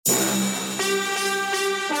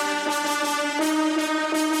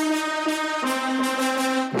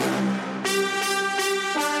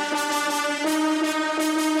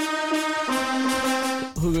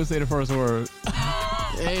say the first word.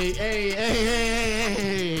 Hey.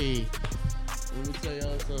 Let me tell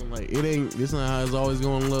y'all something. Like, this not how it's always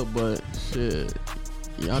gonna look, but shit.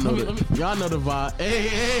 Y'all know the vibe.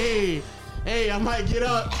 Hey, I might get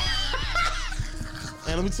up.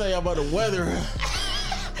 And let me tell y'all about the weather.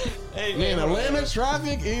 Hey, Man, Atlanta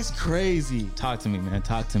traffic is crazy. Talk to me, man.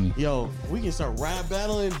 Talk to me. Yo, we can start rap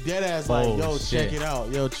battling dead ass like, yo, shit. check it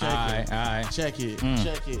out. Yo, check it. All right. Check it.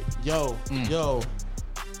 Check it. Yo.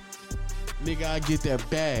 Nigga, I get that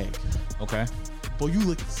bag. Okay. Boy, you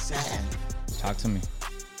looking sad. Talk to me.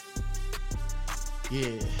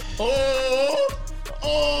 Yeah. Oh,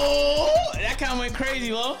 that kind of went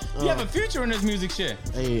crazy, Lo. You have a future in this music shit.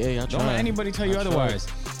 Hey, I Don't let anybody tell you otherwise.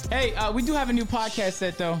 Hey, we do have a new podcast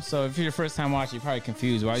set, though. So if you're your first time watching, you're probably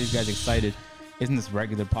confused. Why are these guys excited? Isn't this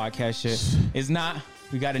regular podcast shit? It's not.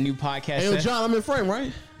 We got a new podcast Hey, yo, set. John, I'm in frame,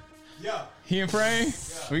 right? Yeah. He in frame?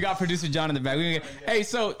 Yeah. We got producer John in the back.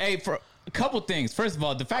 For a couple things. First of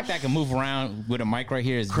all, the fact that I can move around with a mic right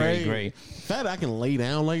here is very great. The fact that I can lay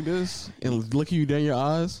down like this and look you down your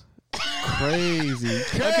eyes. Crazy.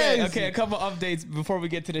 Okay, a couple updates before we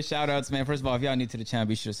get to the shout outs, man. First of all, if y'all new to the channel,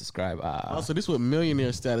 be sure to subscribe. Also, this is what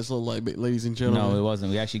millionaire status look like, ladies and gentlemen. No, it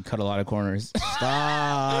wasn't. We actually cut a lot of corners.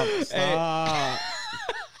 Stop.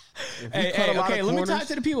 Okay, let me talk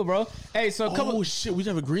to the people, bro. Hey, so a couple. Oh, shit, we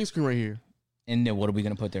have a green screen right here. And then what are we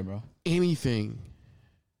going to put there, bro? Anything.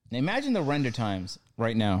 Now imagine the render times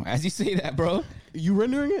right now. As you say that, bro. You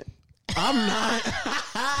rendering it? I'm not.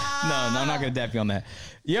 No, I'm not going to dap you on that.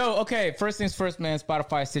 Yo, okay, first things first, man.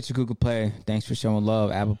 Spotify, Stitcher, Google Play. Thanks for showing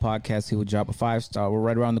love. Apple Podcasts, he will drop a 5-star. We're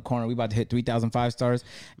right around the corner. We about to hit 3,000 5-stars.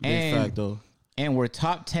 Big fact, though. And we're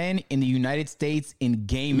top 10 in the United States in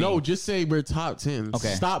gaming. No, just say we're top 10. Okay.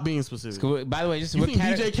 Stop being specific. By the way, just You think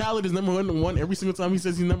DJ Khaled is number one every single time he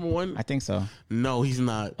says he's number one? I think so. No, he's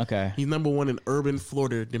not. Okay. He's number one in urban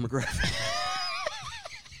Florida demographic.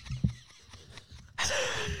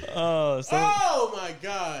 Oh my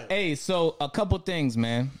God. Hey, so a couple things,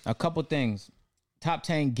 man. Top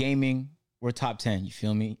 10 gaming. We're top 10. You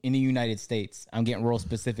feel me? In the United States. I'm getting real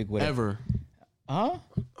specific with Ever. Huh?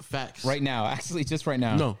 Facts. Right now. Actually, just right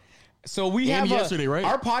now. No. So we And have yesterday, right?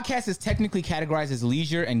 Our podcast is technically categorized as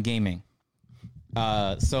leisure and gaming.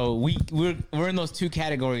 So we're in those two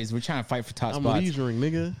categories. We're trying to fight for top I'm spots. leisuring,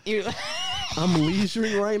 nigga. I'm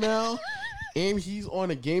leisuring right now. And he's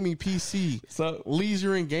on a gaming PC. So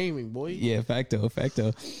leisure and gaming, boy. Yeah, facto.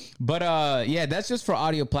 But yeah, that's just for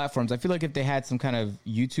audio platforms. I feel like if they had some kind of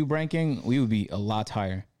YouTube ranking, we would be a lot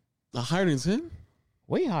higher. Higher than 10?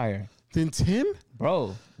 Way higher. Than 10?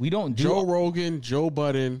 Bro, we don't do Joe Rogan, Joe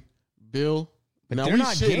Budden, Bill. But now they're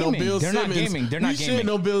not gaming. They're not gaming. They're not gaming. We shit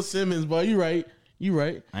no Bill Simmons, but you right.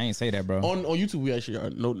 I ain't say that, bro. On YouTube, we actually are.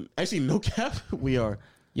 No cap, we are.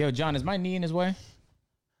 Yo, John, is my knee in his way?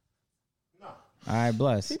 All right,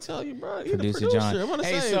 bless. He tell you, bro. Producer John.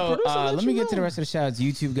 Let me get to the rest of the shout outs.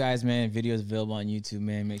 YouTube, guys, man. Videos available on YouTube,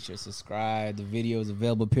 man. Make sure to subscribe. The video is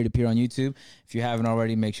available peer to peer on YouTube. If you haven't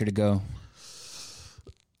already, make sure to go.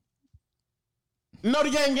 No,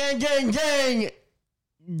 the gang.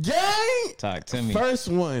 Talk to me. First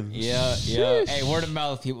one. Yeah. Hey, word of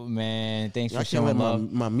mouth, people, man. Thanks for showing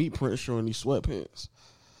love. My meat print showing these sweatpants.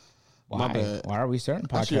 Why? My bad. Why are we starting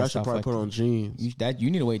podcasts? Actually, I should probably put on jeans.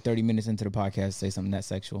 You need to wait 30 minutes into the podcast to say something that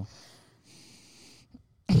sexual.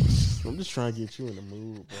 I'm just trying to get you in the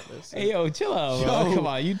mood, bro. Hey, yo, chill out, bro. Come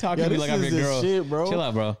on. You talking to me like I'm your girl. Shit, bro. Chill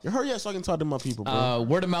out, bro. Hurry up so I can talk to my people, bro.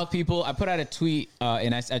 Word of mouth, people. I put out a tweet,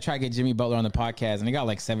 and I tried to get Jimmy Butler on the podcast, and he got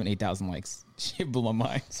like 8,000 likes. Shit blew my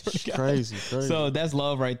mind. Crazy. So that's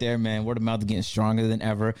love right there, man. Word of mouth is getting stronger than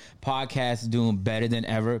ever. Podcast is doing better than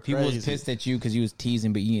ever. People was pissed at you because you was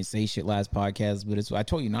teasing, but you didn't say shit last podcast. But I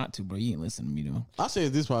told you not to, bro. You didn't listen to me, though. I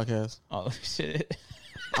said this podcast. Oh, shit.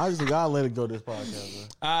 I just gotta let it go this podcast, man.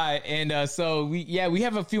 All right, and so we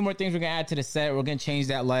have a few more things we're gonna add to the set. We're gonna change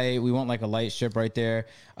that light. We want like a light strip right there,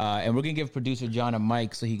 and we're gonna give producer John a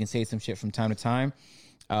mic so he can say some shit from time to time.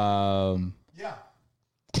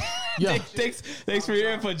 Yeah. Thanks for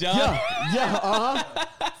your input, John. Yeah.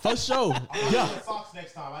 For sure. Yeah. Socks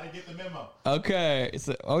next time. I didn't get the memo. Okay.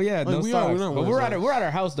 So, no we socks. are But we're at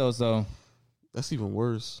our house though, so. That's even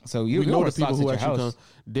worse. So we you know wear the people socks who at your actually house.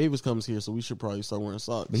 come. Davis comes here, so we should probably start wearing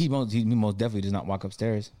socks. But he most definitely does not walk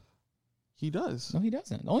upstairs. He does. No, he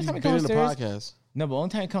doesn't. The only time he been comes in the upstairs. podcast. No, but the only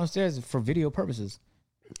time he comes upstairs is for video purposes.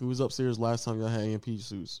 He was upstairs last time y'all had AMP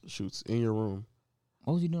shoots in your room.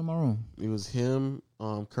 What was he doing in my room? It was him,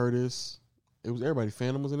 Curtis. It was everybody.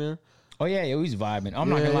 Phantom was in there. Oh yeah, he was vibing. I'm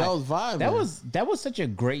not gonna lie. I was vibing. That was such a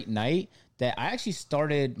great night that I actually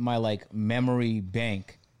started my like memory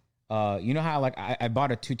bank. You know how like I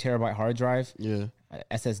bought a 2 terabyte hard drive. Yeah.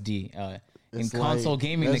 SSD. In It's console like-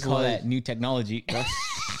 gaming, they that's call like- that new technology.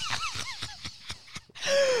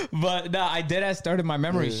 But no, I deadass started my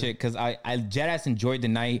memory shit because I deadass enjoyed the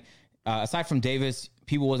night. Aside from Davis,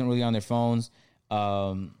 people wasn't really on their phones.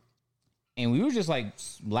 And we were just like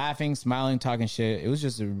laughing, smiling, talking shit. It was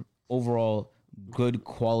just an overall good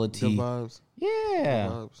quality. Good vibes. Yeah.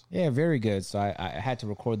 Good vibes. Yeah, very good. So I had to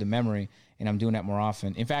record the memory, and I'm doing that more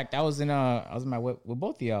often. In fact, I was in my whip with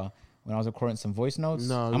both of y'all when I was recording some voice notes.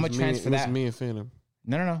 No, I'm gonna transfer that. It was me and Phantom.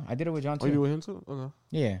 No. I did it with John Oh, you too. do with him too? Okay.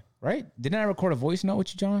 Yeah, right? Didn't I record a voice note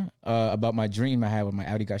with you, John? About my dream I had when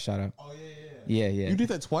my Audi got shot up. Oh, yeah. Yeah. You did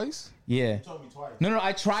that twice? Yeah. You told me twice. No,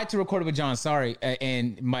 I tried to record it with John, sorry,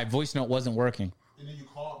 and my voice note wasn't working. And then you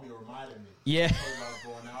called me and reminded me. Yeah. You told me I was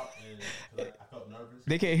going out and I felt nervous.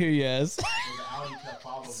 They can't hear you, yes. And the Audi kept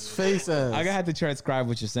following me. Face ass. I have to transcribe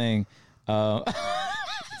what you're saying.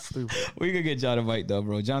 Stupid. We could get John a mic though,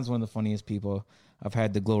 bro. John's one of the funniest people I've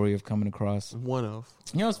had the glory of coming across. One of.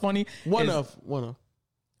 You know what's funny? One Is- of.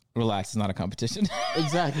 Relax, it's not a competition.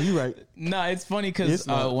 Exactly. You right. No, it's funny because It's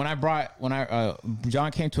not. when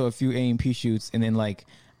John came to a few A&P shoots, and then like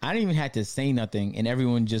I didn't even have to say nothing, and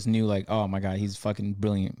everyone just knew like, oh my god, he's fucking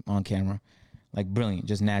brilliant on camera, like brilliant,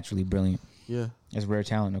 just naturally brilliant. Yeah. It's rare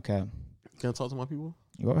talent, okay? Can I talk to my people?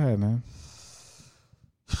 Go ahead, man.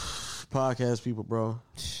 Podcast people, bro.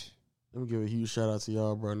 Let me give a huge shout out to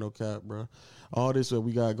y'all, bro. No cap, bro. All this that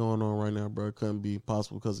we got going on right now, bro, couldn't be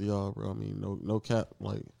possible because of y'all, bro. I mean, no cap.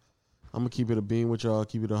 Like, I'm gonna keep it a beam with y'all,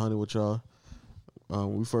 keep it 100 with y'all.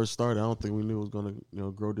 When we first started, I don't think we knew it was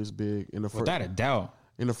gonna, grow this big in the first Without a doubt.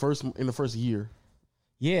 in the first year.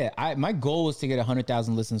 Yeah, my goal was to get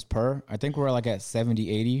 100,000 listens per. I think we're like at 70,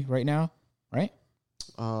 80 right now, right?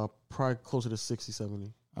 Probably closer to 60,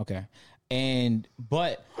 70. Okay.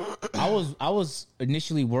 But I was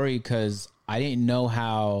initially worried because I didn't know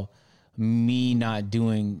how me not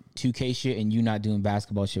doing 2K shit and you not doing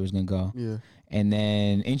basketball shit was gonna go. Yeah. And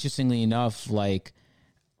then interestingly enough, like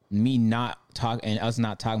me not talk and us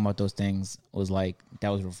not talking about those things was like that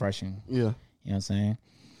was refreshing. Yeah. You know what I'm saying?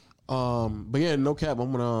 But yeah, no cap.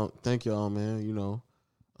 I'm gonna thank y'all, man.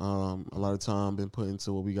 A lot of time been put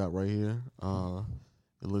into what we got right here.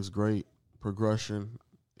 It looks great, progression,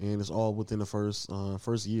 and it's all within the first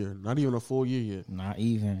year. Not even a full year yet. Not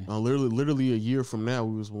even. Literally a year from now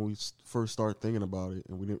was when we first started thinking about it,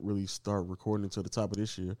 and we didn't really start recording until the top of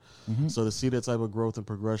this year. Mm-hmm. So to see that type of growth and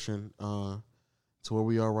progression to where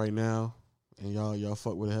we are right now, and y'all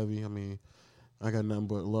fuck with it heavy. I mean, I got nothing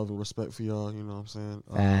but love and respect for y'all. You know what I'm saying?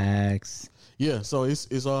 Facts. Yeah. So it's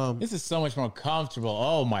This is so much more comfortable.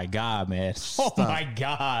 Oh my god, man! Oh my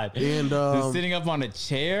god! And Just sitting up on a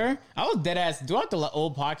chair. I was dead ass throughout the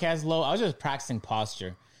old podcast. Low. I was just practicing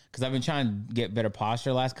posture because I've been trying to get better posture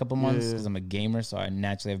the last couple months because I'm a gamer, so I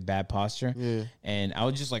naturally have bad posture. Yeah. And I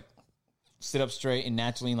would just like sit up straight and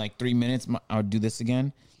naturally in like 3 minutes I would do this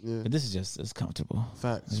again. Yeah. But this is just it's comfortable.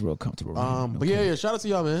 Facts. It's real comfortable. Right But yeah, shout out to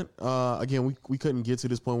y'all, man. Again, we couldn't get to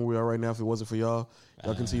this point where we are right now if it wasn't for y'all.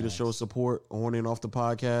 Y'all continue to show us support on and off the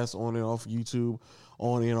podcast, on and off YouTube,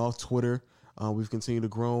 on and off Twitter. We've continued to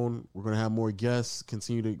grow. We're gonna have more guests,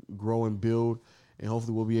 continue to grow and build, and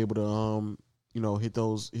hopefully we'll be able to hit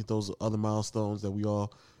those other milestones that we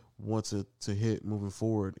all want to hit moving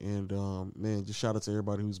forward. And man, just shout out to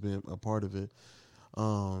everybody who's been a part of it.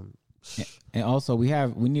 And also we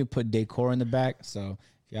need to put decor in the back. So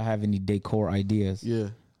if y'all have any decor ideas, Yeah.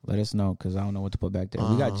 let us know because I don't know what to put back there.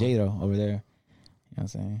 We got Jay though over there. You know what I'm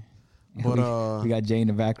saying? But we got Jay in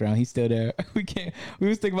the background. He's still there. We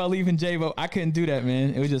was thinking about leaving Jay, but I couldn't do that,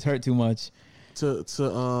 man. It would just hurt too much. to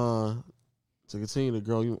continue to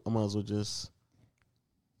grow, I might as well just.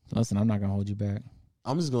 Listen, I'm not gonna hold you back.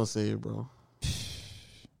 I'm just gonna say it, bro.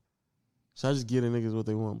 Should I just give the niggas what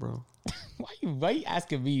they want, bro? Why you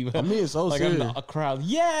asking me? I mean, it's so like serious. I'm a crowd.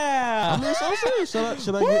 Yeah. I mean, it's so serious.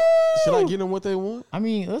 Should I get them what they want? I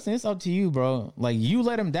mean, listen, it's up to you, bro. Like you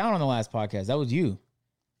let him down on the last podcast. That was you.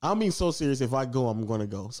 I mean, so serious. If I go, I'm gonna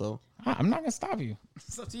go. So I'm not gonna stop you.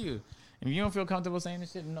 It's up to you. If you don't feel comfortable saying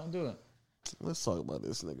this shit, then don't do it. let's talk about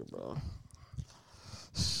this nigga, bro.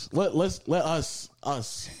 Let us.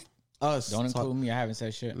 Don't talk. include me. I haven't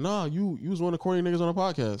said shit. Nah, you was one of the corny niggas on the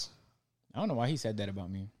podcast. I don't know why he said that about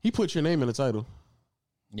me. He put your name in the title.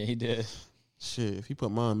 Yeah, he did. Shit, if he put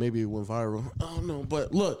mine, maybe it went viral. I don't know,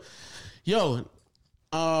 but look, yo,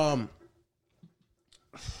 man,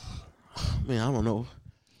 I don't know.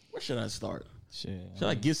 Where should I start? Shit. Should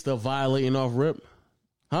I get stuff violating off rip?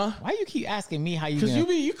 Huh? Why you keep asking me how you? Because you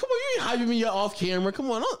be hyping me up off camera. Come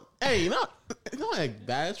on, don't act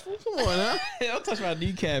bashful. Come on, huh? Don't touch my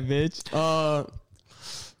kneecap, bitch.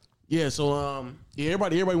 Yeah, so yeah,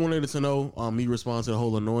 everybody wanted to know me respond to the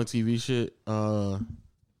whole annoying TV shit. I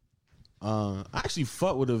actually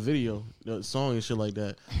fuck with the video, the song and shit like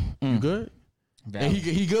that. You good? And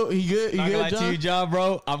he good. He good. Not gonna lie to John? you, John,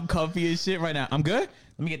 bro. I'm comfy as shit right now. I'm good.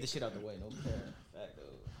 Let me get this shit out the way. No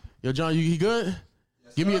Yo, John, he good?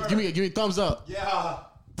 Yes, Give me sir. a thumbs up. Yeah.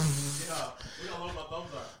 Yeah. We don't know what my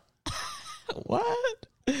thumbs are. What?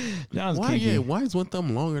 John's Why? kinky. Yeah. Why is one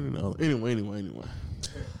thumb longer than the other? Anyway.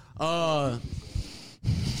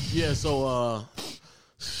 Yeah. So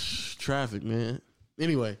traffic, man.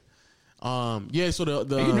 Anyway. Yeah. So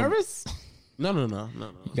the Are you nervous? No. You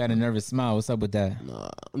got a nervous smile. What's up with that?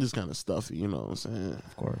 Nah, I'm just kind of stuffy. You know what I'm saying?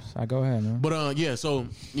 Of course. I go ahead, man. But yeah. So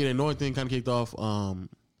yeah, the annoying thing kind of kicked off.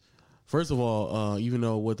 First of all, even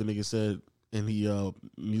though what the nigga said in the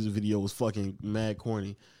music video was fucking mad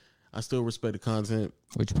corny, I still respect the content.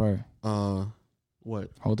 Which part?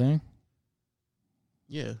 What? Whole thing?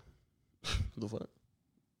 Yeah. The fuck?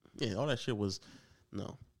 Yeah, all that shit was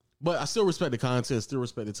no. But I still respect the content, still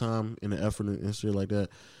respect the time and the effort and shit like that.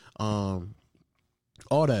 All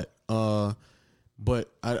that.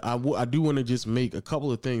 But I do want to just make a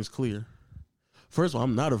couple of things clear. First of all,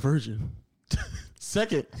 I'm not a virgin.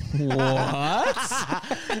 Second, What?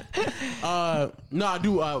 no, I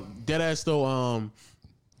do. Dead ass though.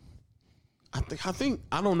 I think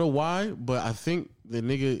I don't know why, but I think the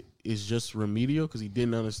nigga is just remedial because he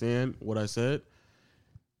didn't understand what I said.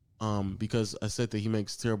 Because I said that he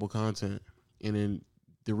makes terrible content, and then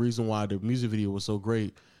the reason why the music video was so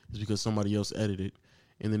great is because somebody else edited,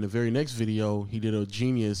 and then the very next video he did a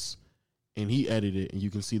genius, and he edited it, and you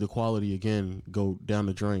can see the quality again go down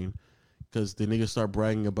the drain. Because the nigga start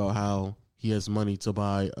bragging about how he has money to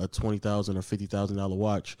buy a $20,000 or $50,000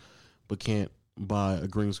 watch, but can't buy a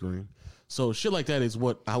green screen. So shit like that is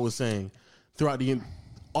what I was saying throughout the end.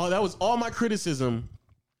 That was all my criticism,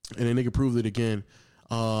 and the nigga proved it again.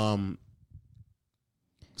 So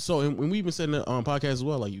and we even said on podcast as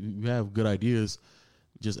well, like you have good ideas,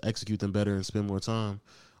 just execute them better and spend more time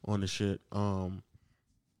on the shit. So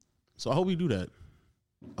I hope we do that.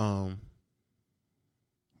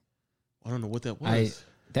 I don't know what that was.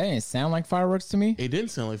 That didn't sound like fireworks to me. It didn't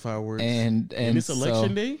sound like fireworks. And it's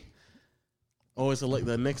election day. Oh, it's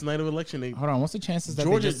the next night of election day. Hold on, what's the chances that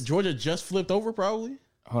Georgia just flipped over? Probably.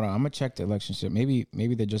 Hold on, I'm gonna check the election shit. Maybe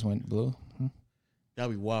they just went blue.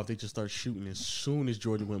 That'd be wild if they just start shooting as soon as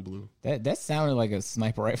Georgia went blue. That sounded like a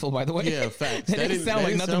sniper rifle, by the way. Yeah, facts. that didn't sound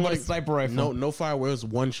like nothing but a sniper rifle. No fireworks,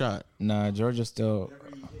 one shot. Nah, Georgia still.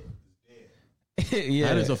 Yeah,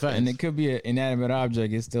 that is a fact. And it could be an inanimate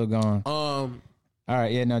object. It's still gone. All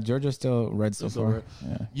right, yeah, no, Georgia's still red so far. Red.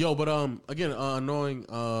 Yeah. Yo, but again, annoying.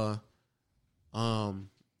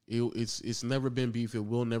 It's never been beef. It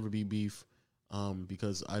will never be beef.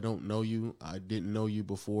 Because I don't know you. I didn't know you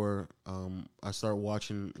before. I started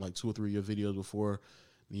watching like 2 or 3 of your videos before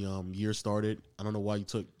the year started. I don't know why you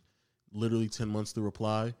took literally 10 months to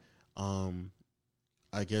reply.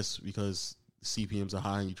 I guess because CPMs are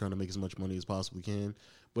high and you're trying to make as much money as possibly can.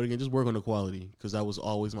 But again, just work on the quality because that was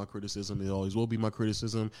always my criticism. It always will be my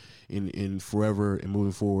criticism in forever and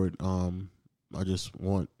moving forward. I just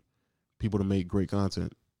want people to make great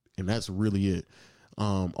content, and that's really it.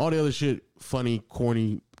 All the other shit, funny,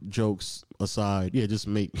 corny jokes aside, yeah, just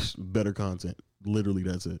make better content. Literally,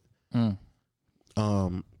 that's it. And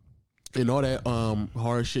all that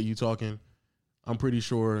hard shit you talking, I'm pretty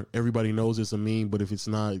sure everybody knows it's a meme. But if it's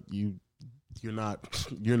not, you're not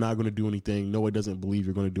going to do anything. No one doesn't believe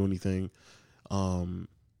you're going to do anything.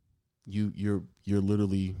 You're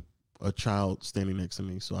literally a child standing next to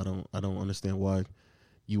me, so I don't understand why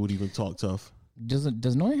you would even talk tough.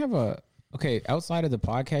 Does Noy have a outside of the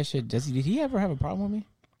podcast shit? Did he ever have a problem with me?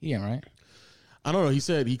 He didn't, right? I don't know.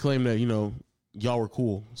 He claimed that y'all were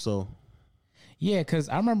cool. So yeah, because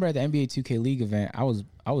I remember at the NBA 2K League event, I was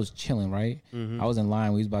chilling, right? Mm-hmm. I was in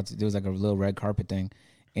line. There was like a little red carpet thing,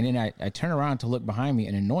 and then I turned around to look behind me,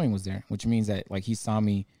 and Annoying was there, which means that like he saw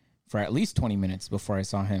me for at least 20 minutes before I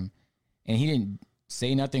saw him, and he didn't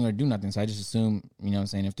say nothing or do nothing. So I just assumed,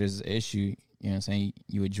 if there's an issue,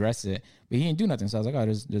 you address it, but he didn't do nothing. So I was like, oh,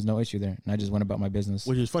 there's no issue there, and I just went about my business.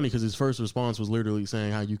 Which is funny because his first response was literally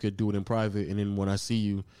saying how you could do it in private, and then when I see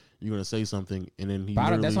you, you're gonna say something, and then he.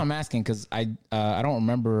 That's what I'm asking because I don't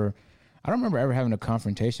remember ever having a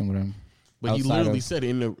confrontation with him. But he literally said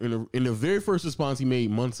in the very first response he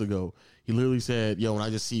made months ago, he literally said, "Yo, when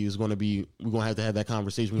I just see you, we're gonna have to have that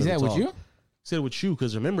conversation." Is that with you? He said it with you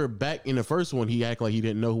because remember back in the first one, he acted like he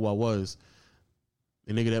didn't know who I was.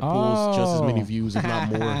 The nigga that pulls just as many views, if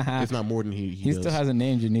not more than he does. Still hasn't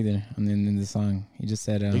named you neither in the song. He just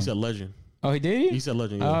said he said legend. Oh, he did? He said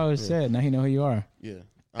legend. Yeah. Oh shit! Now he know who you are. Yeah.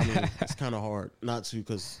 I mean, it's kind of hard not to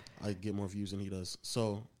because I get more views than he does.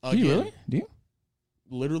 So Do you really? Do you?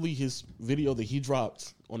 Literally, his video that he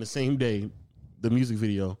dropped on the same day, the music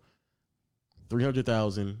video,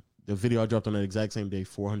 300,000. The video I dropped on that exact same day,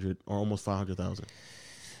 400 or almost 500,000.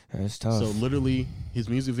 That's tough. So literally, his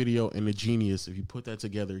music video and The Genius, if you put that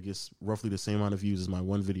together, it gets roughly the same amount of views as my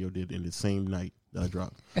one video did in the same night that I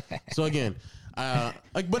dropped. So again,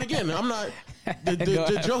 but again, I'm not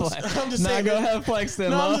the jokes. I'm just saying. Go ahead, flex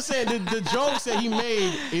then. No, I'm just saying the jokes that he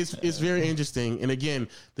made is very interesting. And again,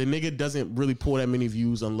 the nigga doesn't really pull that many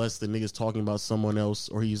views unless the nigga's talking about someone else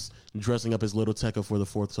or he's dressing up as Little Tekka for the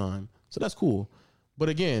 4th time. So that's cool. But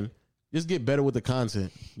again, just get better with the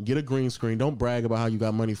content. Get a green screen. Don't brag about how you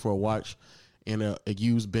got money for a watch and a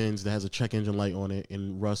used Benz that has a check engine light on it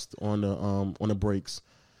and rust on the brakes.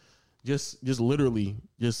 Just literally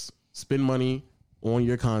just spend money on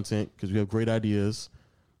your content because we have great ideas.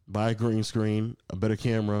 Buy a green screen, a better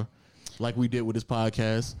camera, like we did with this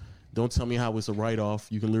podcast. Don't tell me how it's a write-off.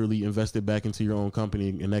 You can literally invest it back into your own company,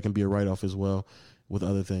 and that can be a write-off as well with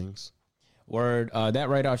other things. Word. That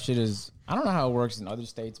write-off shit is, I don't know how it works in other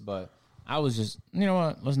states, but I was just, you know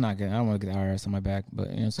what? Let's not get, I don't want to get the IRS on my back, but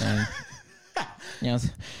you know what I'm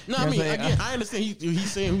saying? No, I mean, again, I understand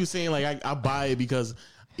he was saying like, I buy it because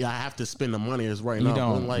I have to spend the money as right now. You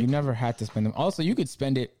don't. Like, you never had to spend them. Also, you could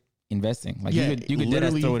spend it investing. Like you could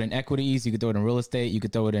literally throw it in equities. You could throw it in real estate. You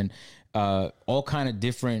could throw it in all kind of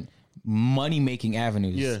different money-making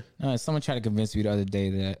avenues. Yeah. Someone tried to convince me the other day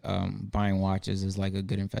that buying watches is like a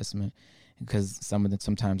good investment because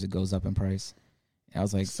sometimes it goes up in price. And I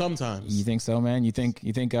was like, sometimes. You think so, man? You think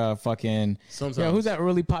fucking sometimes? Yeah, who's that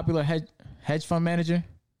really popular hedge fund manager?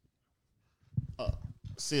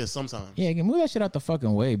 See, sometimes. Yeah, move that shit out the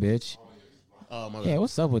fucking way, bitch. Yeah,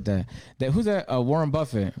 what's up with that? Who's that? Warren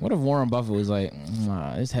Buffett. What if Warren Buffett was like,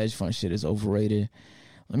 this hedge fund shit is overrated.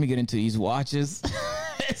 Let me get into these watches.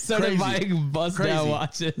 Started buying bust down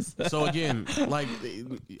watches. So again, like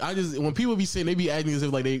when people be saying, they be acting as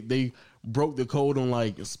if like they broke the code on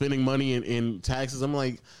like spending money in taxes. I'm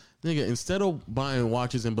like, nigga, instead of buying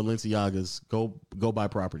watches and Balenciagas, go buy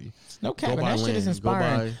property. No cap, that shit is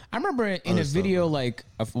inspiring. I remember in a video like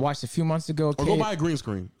I watched a few months ago. Or go buy a green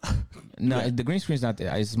screen. No, the green screen's not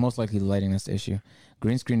there. It's most likely the lighting that's the issue.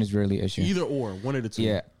 Green screen is really the issue. Either or, one of the two.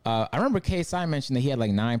 Yeah. I remember KSI mentioned that he had like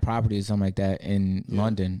 9 properties or something like that in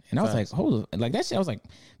London. And I was like, hold on. Like that shit, I was like,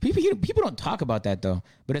 people don't talk about that though.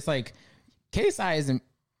 But it's like, KSI is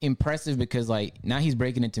impressive because like now he's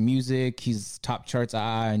breaking into music. He's top charts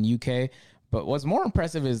in UK. But what's more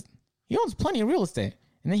impressive is he owns plenty of real estate.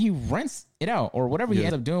 And then he rents it out or whatever he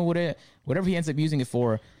ends up doing with it, whatever he ends up using it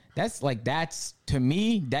for. That's to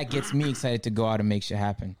me, that gets me excited to go out and make shit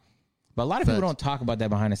happen. But a lot of people don't talk about that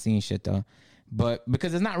behind the scenes shit though. But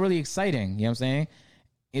because it's not really exciting, you know what I'm saying?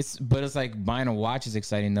 It's like buying a watch is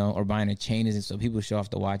exciting though, or buying a chain isn't, so people show off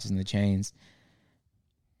the watches and the chains.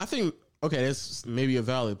 I think, okay, that's maybe a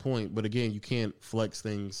valid point, but again, you can't flex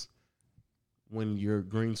things when your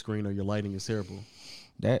green screen or your lighting is terrible.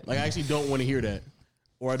 I actually don't want to hear that.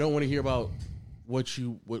 Or I don't want to hear about what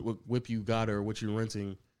whip you got or what you're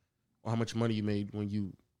renting or how much money you made when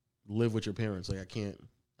you live with your parents. Like I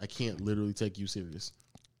can't literally take you serious.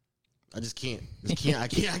 I just can't. I can't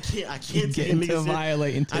take a nigga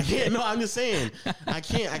serious. I can't. No, I'm just saying. I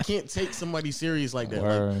can't take somebody serious like that.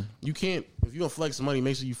 Like, you can't. If you gonna flex money,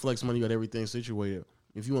 make sure you flex money. You got everything situated.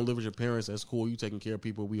 If you want to live with your parents, that's cool. You taking care of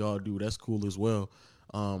people. We all do. That's cool as well.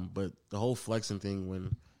 But the whole flexing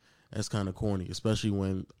thing, that's kind of corny, especially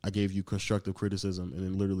when I gave you constructive criticism and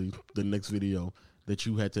then literally the next video that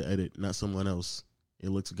you had to edit, not someone else. It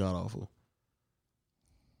looks god awful.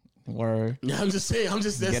 Word. Yeah, I'm just saying.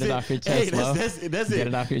 That's Get it off your chest. Hey, that's it. Get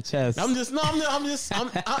it off your chest. I'm just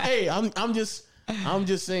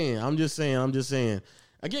saying.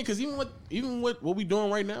 Again, because even what we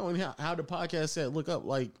doing right now and how the podcast said, look up,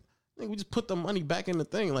 like, I think we just put the money back in the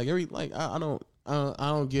thing. Like I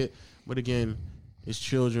don't get. But again, it's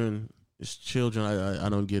children. I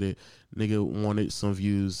don't get it. Nigga wanted some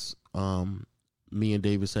views. Me and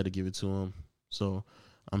Davis had to give it to him. So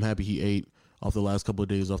I'm happy he ate off the last couple of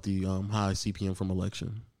days off the high CPM from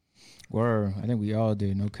election. Word. I think we all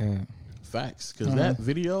did. No cap. Facts. Because that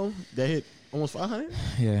video, that hit almost 500?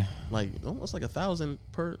 Yeah. Like, almost like 1,000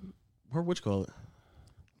 per what you call it?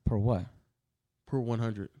 Per what? Per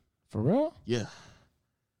 100. For real? Yeah.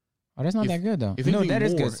 Oh, that's not that good, though. If that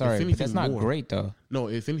is good. Sorry. But that's not more, great, though. No,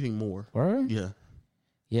 if anything more. Word? Yeah.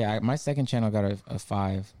 Yeah, my second channel got a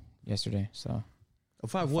 5 yesterday, so. A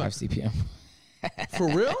 5 what? 5 CPM. For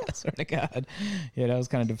real? I swear to God. Yeah, that was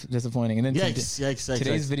kind of disappointing. And then Yikes.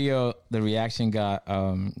 today's video, the reaction got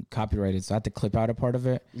copyrighted, so I had to clip out a part of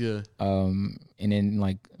it. Yeah. And then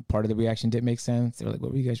like part of the reaction didn't make sense. They were like,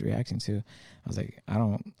 "What were you guys reacting to?" I was like, I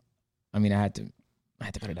had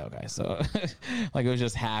to put it out, guys. So like it was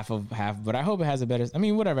just half, but I hope it has a better. I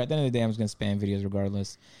mean, whatever. At the end of the day, I'm just gonna spam videos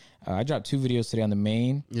regardless. I dropped 2 videos today on the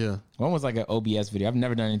main. Yeah. One was like an OBS video. I've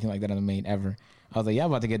never done anything like that on the main ever. I was like, yeah,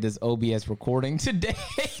 I'm about to get this OBS recording today.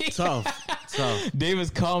 Tough.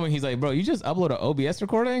 Davis called me. He's like, bro, you just upload an OBS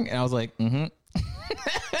recording? And I was like, mm-hmm.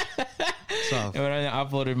 Tough. And when I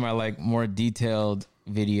uploaded my like more detailed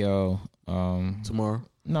video Tomorrow?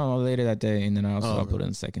 No, later that day. And then I also uploaded on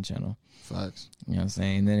the second channel. Facts. You know what I'm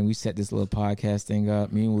saying? And then we set this little podcast thing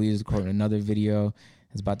up. Me and Lee is recording another video.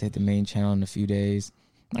 It's about to hit the main channel in a few days.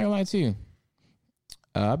 I'm not gonna lie to you.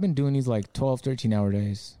 I've been doing these like 12, 13-hour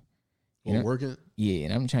days. You know? Working? Yeah,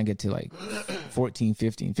 and I'm trying to get to like 14,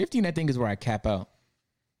 15. 15, I think, is where I cap out.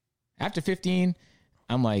 After 15,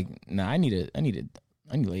 I'm like, nah, I need to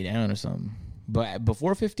lay down or something. But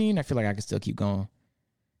before 15, I feel like I can still keep going.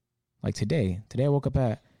 Like today I woke up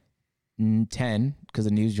at 10 because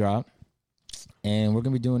the news dropped. And we're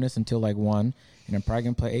going to be doing this until like 1. And I'm probably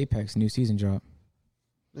going to play Apex, new season drop.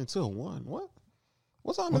 Until 1? What?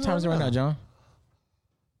 What time is it right now, John?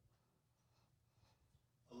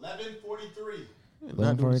 11:43.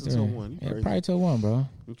 Not doing this until 1. Yeah, probably till 1, bro.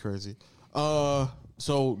 You crazy.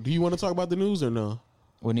 So do you want to talk about the news or no?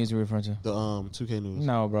 What news are we referring to? The 2K news.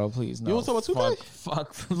 No, bro, please. No. You want to talk about 2K?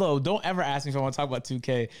 Fuck. Lo, don't ever ask me if I want to talk about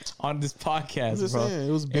 2K on this podcast, just bro. saying,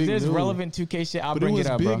 it was big if there's news. relevant 2K shit, I'll But bring it was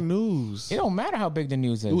up, big bro. news. It don't matter how big the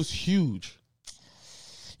news is. It was huge.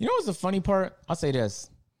 You know what's the funny part? I'll say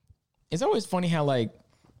this. It's always funny how, like,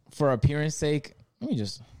 for appearance sake,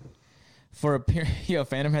 yo,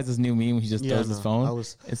 Phantom has this new meme where he just throws his phone.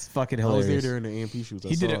 It's fucking hilarious. I was there during the AMP shoots.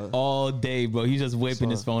 He did it all day, bro. He's just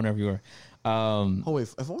whipping his phone everywhere. Oh,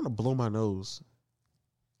 wait. If I want to blow my nose.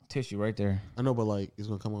 Tissue right there. I know, but, like, it's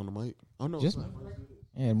going to come on the mic. Oh, no. Just,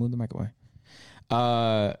 yeah, move the mic away.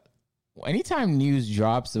 Anytime news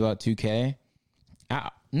drops about 2K, I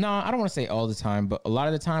don't want to say all the time, but a lot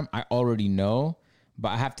of the time I already know, but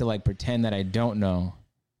I have to, like, pretend that I don't know.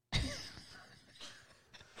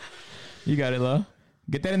 You got it, Lo.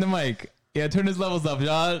 Get that in the mic. Yeah, turn his levels up,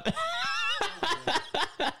 John.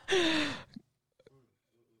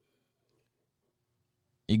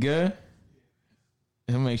 You good?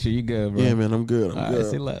 I'll make sure you good, bro. Yeah, man, I'm good. I'm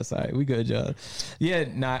good. Say less. All right, we good, John.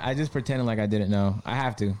 Yeah, I just pretended like I didn't know. I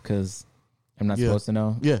have to because I'm not supposed to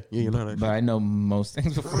know. Yeah, you're not. But I know most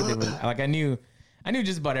things before they were. Like I knew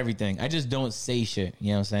just about everything. I just don't say shit. You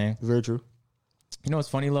know what I'm saying? Very true. You know what's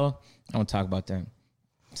funny, Lo? I want to talk about that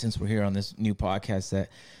since we're here on this new podcast set.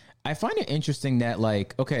 I find it interesting that,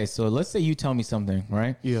 like, okay, so let's say you tell me something,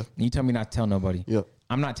 right? Yeah. And you tell me not to tell nobody. Yeah.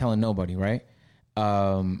 I'm not telling nobody, right?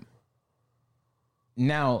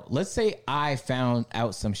 Now, let's say I found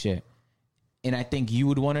out some shit and I think you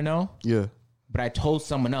would want to know. Yeah. But I told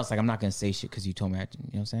someone else, like, I'm not going to say shit because you told me. You know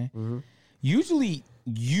what I'm saying? Mm-hmm. Usually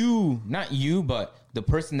not you, but the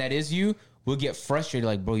person that is you will get frustrated.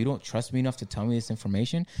 Like, bro, you don't trust me enough to tell me this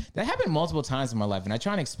information. That happened multiple times in my life. And I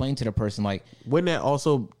try and explain to the person, like, wouldn't that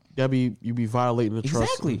also, you be violating the trust?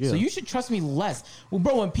 Exactly. Yeah. So you should trust me less. Well,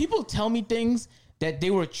 bro, when people tell me things that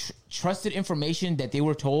they were trusted information that they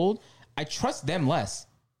were told, I trust them less.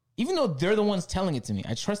 Even though they're the ones telling it to me,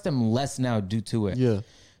 I trust them less now due to it. Yeah.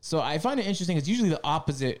 So I find it interesting. It's usually the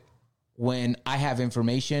opposite when I have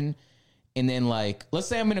information and then, like, let's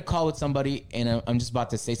say I'm in a call with somebody and I'm just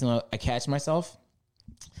about to say something. I catch myself.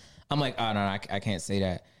 I'm like, oh, no, I can't say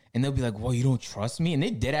that. And they'll be like, well, you don't trust me? And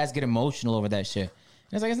they dead ass get emotional over that shit.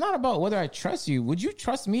 And it's like, it's not about whether I trust you. Would you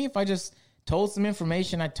trust me if I just told some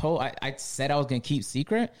information I said I was going to keep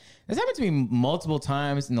secret? This happened to me multiple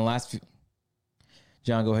times in the last few.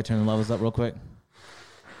 John, go ahead, turn the levels up real quick.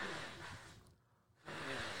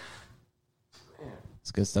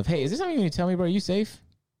 It's good stuff. Hey, is this something you need to tell me, bro? Are you safe?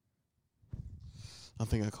 I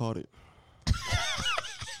think I caught it.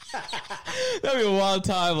 That'd be a wild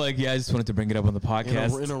time. Like, yeah, I just wanted to bring it up on the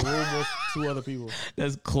podcast. In a room with 2 other people.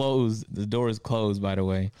 That's closed. The door is closed, by the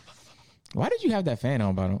way. Why did you have that fan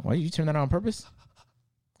on, bottom? Why did you turn that on purpose?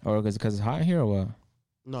 Or because it's hot in here or what?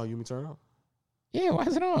 No, you mean turn it on? Yeah, why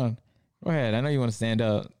is it on? Go ahead. I know you want to stand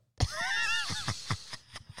up.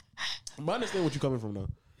 But I understand what you're coming from, though.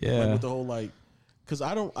 Yeah. Like, with the whole, like, because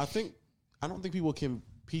I don't think people can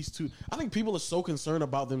piece two. I think people are so concerned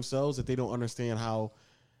about themselves that they don't understand how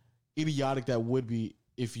idiotic that would be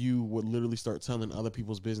if you would literally start telling other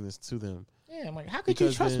people's business to them. Yeah, I'm like, how could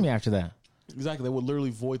you trust me after that? Exactly. They would literally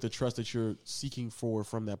void the trust that you're seeking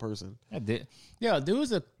from that person. I did. Yeah, there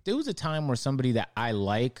was a time where somebody that I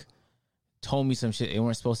like told me some shit they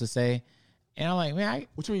weren't supposed to say, and I'm like, man,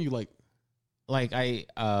 What you mean you like?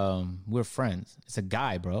 We're friends. It's a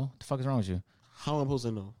guy, bro. What the fuck is wrong with you? How am I supposed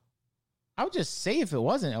to know? I would just say if it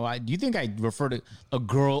wasn't. Do you think I refer to a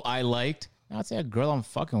girl I liked? I'd say a girl I'm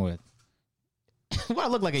fucking with. What, I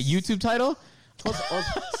look like a YouTube title? Plus,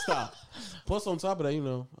 stop. Plus, on top of that,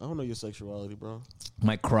 I don't know your sexuality, bro.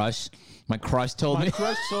 My crush told me. My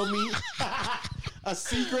crush told me a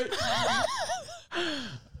secret.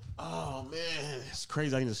 Oh man, it's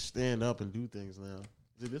crazy. I can just stand up and do things now.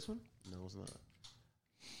 Is it this one? No, it's not.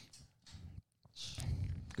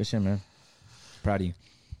 Good shit, man. Proud of you.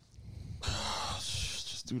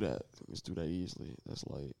 Just do that. Just do that easily. That's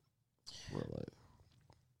light. Real light.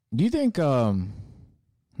 Do you think?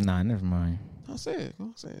 Nah, never mind. I'll say it.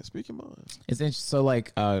 Go say it. Speak your mind. It's interesting. So,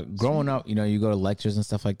 like, growing up, you go to lectures and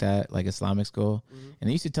stuff like that, like Islamic school, and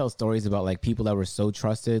they used to tell stories about like people that were so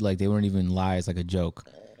trusted, like they weren't even lies, like a joke.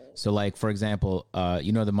 So, like, for example,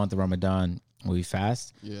 the month of Ramadan, when we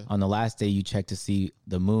fast. Yeah. On the last day, you check to see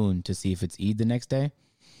the moon to see if it's Eid the next day,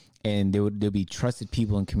 and there'll be trusted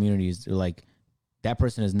people in communities. They're like, that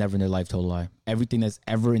person has never in their life told a lie. Everything that's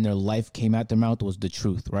ever in their life came out their mouth was the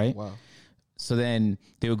truth, right? Wow. So then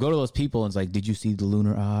they would go to those people and it's like, did you see the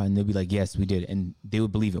lunar? And they'd be like, yes, we did. And they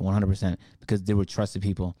would believe it 100% because they were trusted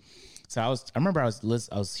people. So I remember I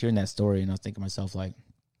was hearing that story and I was thinking to myself, like,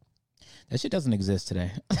 that shit doesn't exist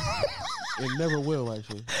today. It never will,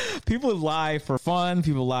 actually. People lie for fun.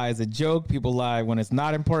 People lie as a joke. People lie when it's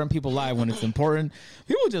not important. People lie when it's important.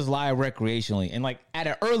 People just lie recreationally. And like at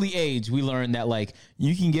an early age, we learned that like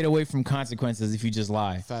you can get away from consequences if you just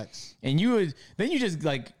lie. Facts. And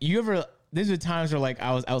these were times where like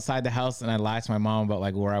I was outside the house and I lied to my mom about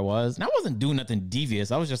like where I was. And I wasn't doing nothing devious.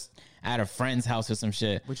 I was just at a friend's house or some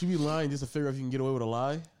shit. But you be lying just to figure out if you can get away with a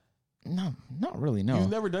lie? No, not really, no. You've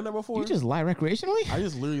never done that before? You just lie recreationally? I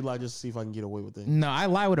just literally lie just to see if I can get away with things. No, I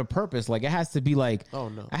lie with a purpose. Like it has to be like, oh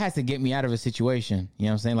no, it has to get me out of a situation. You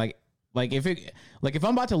know what I'm saying? Like if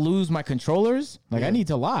I'm about to lose my controllers, like I need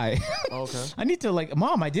to lie. Okay. I need to like,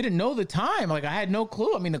 Mom, I didn't know the time. Like I had no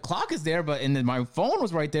clue. I mean, the clock is there, and then my phone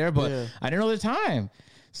was right there, but I didn't know the time.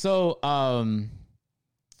 So, I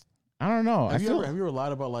don't know. Have you ever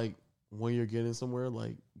lied about like when you're getting somewhere?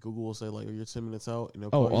 Like Google will say like, "Oh, you're 10 minutes out." And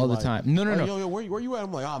all the time. No. Yo, where you at?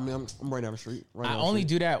 I'm like, man, I'm right down the street. I only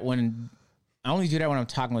do that when I'm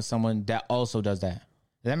talking with someone that also does that.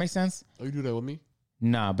 Does that make sense? Oh, you do that with me?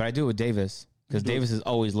 Nah, but I do it with Davis because Davis is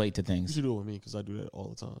always late to You things. should do it with me because I do that all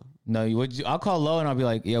the time. No, I'll call Lo and I'll be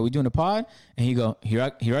like, "Yeah, we doing a pod," and he go,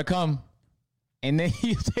 "Here I come." And then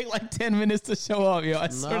you take like 10 minutes to show up, yo. I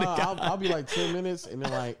swear to God. I'll be like 10 minutes, and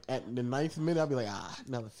then like at the 9th minute, I'll be like,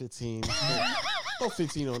 another 15. Go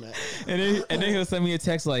 15 on that. And then he'll send me a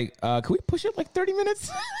text like, can we push it like 30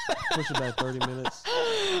 minutes? Push it back 30 minutes.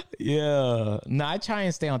 Yeah. No, I try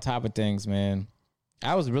and stay on top of things, man.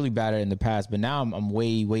 I was really bad at it in the past, but now I'm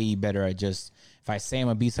way, way better at just, if I say I'm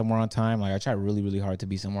going to be somewhere on time, like I try really, really hard to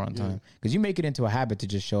be somewhere on time. Because you make it into a habit to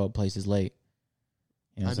just show up places late.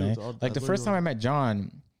 You know what I'm saying? Like the first time I met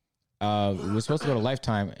John, we were supposed to go to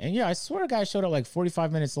Lifetime. And yeah, I swear a guy showed up like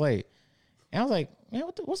 45 minutes late. And I was like, man,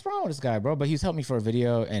 what's wrong with this guy, bro? But he was helping me for a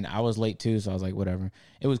video and I was late too. So I was like, whatever.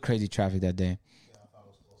 It was crazy traffic that day.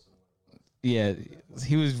 Yeah,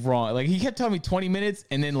 he was wrong. Like he kept telling me 20 minutes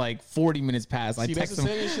and then like 40 minutes passed. I text him.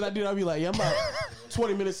 That's the same shit I do. I'd be like, yeah, I'm about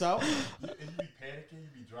 20 minutes out. And you be panicking, you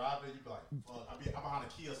be driving, you be like, fuck, I'm behind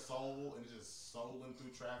a Kia Soul and it's just souling through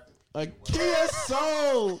traffic. A Kia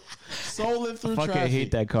Soul. Souling through traffic. I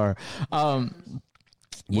hate that car.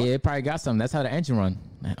 Yeah, it probably got something. That's how the engine run.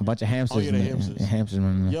 A bunch of hamsters. Oh, yeah, the hamsters.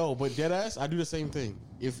 Run. Yo, but deadass, I do the same thing.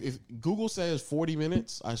 If Google says 40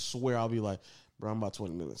 minutes, I swear I'll be like, bro, I'm about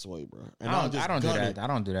 20 minutes away, bro. And I don't do that. I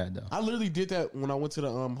don't do that though. I literally did that when I went to the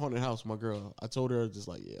haunted house with my girl. I told her just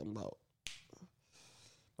like, yeah, I'm about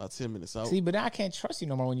 10 minutes out. See, but I can't trust you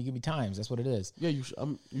no more when you give me times. That's what it is. Yeah, you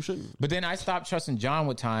shouldn't. But then I stopped trusting John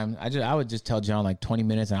with time. I would just tell John like 20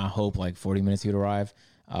 minutes, and I hope like 40 minutes he would arrive.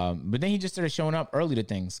 But then he just started showing up early to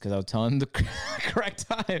things because I was telling him the correct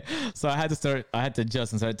time. So I had to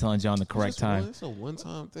adjust and start telling John the correct time. It's a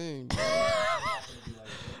one-time thing.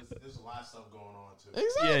 There's a lot of stuff going on too.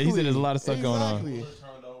 Exactly. Yeah, he said there's a lot of stuff going on.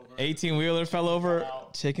 18-wheeler fell over.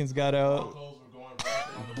 Chickens got out. Broncos were going back.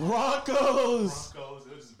 Broncos. It was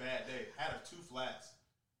just a bad day. I had 2 flats.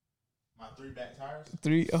 My 3 back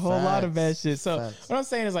tires. A whole lot of bad Facts. shit. So Facts. what I'm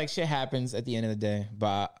saying is like shit happens at the end of the day.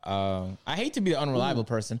 But I hate to be the unreliable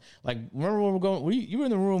person. Like remember when we're going? You were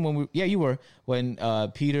in the room when you were when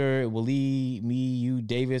Peter, Willie, me, you,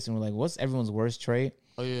 Davis, and we're like, what's everyone's worst trait?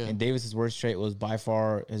 Oh yeah. And Davis's worst trait was by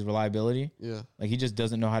far his reliability. Yeah. Like he just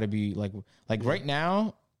doesn't know how to be like right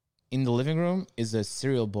now. In the living room is a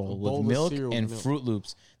cereal bowl bowl with of milk cereal and with milk. Fruit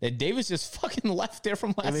Loops that Davis just fucking left there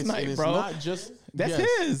from last night, it's bro. not just That's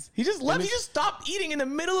yes. his. He just left. And He just stopped eating in the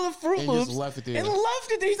middle of the Fruit And Loops just left it there. And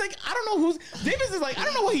left it there. He's like, I don't know who's. Davis is like, I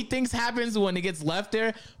don't know what he thinks happens when it gets left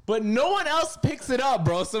there, but no one else picks it up,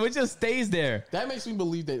 bro. So it just stays there. That makes me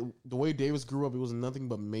believe that the way Davis grew up, it was nothing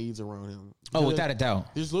but maids around him. Oh, without a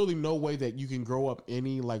doubt. There's literally no way that you can grow up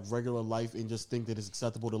any like regular life and just think that it's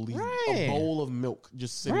acceptable to leave Right. a bowl of milk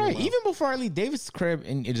just sitting Right. around. Even before I leave Davis' crib,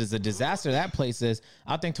 and it is a disaster that place is,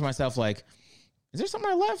 I'll think to myself, like, is there something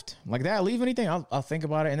I left? Like, did I leave anything? I'll think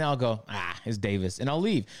about it, and then I'll go, it's Davis, and I'll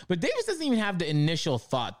leave. But Davis doesn't even have the initial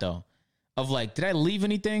thought, though, of like, did I leave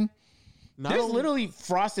anything? There's literally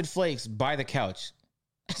Frosted Flakes by the couch.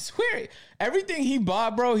 I swear, everything he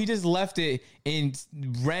bought, bro, he just left it in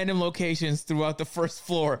random locations throughout the first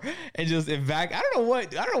floor and just I don't know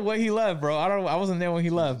what he left, bro. I wasn't there when he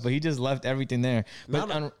left, but he just left everything there.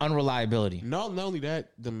 But unreliability. Not only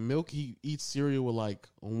that, the milk, he eats cereal with like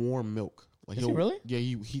warm milk. Like Is he really? Yeah,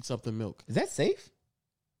 he heats up the milk. Is that safe?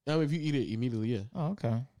 I mean, if you eat it immediately, yeah. Oh,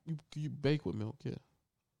 okay. You bake with milk, yeah.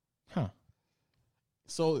 Huh.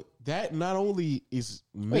 So that not only is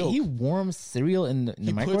Wait, milk. he warms cereal in the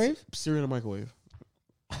He microwave? puts cereal in the microwave.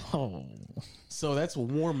 Oh. So that's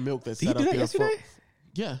warm milk that's Did he set do up that there. yesterday?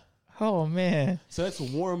 Yeah. Oh, man. So that's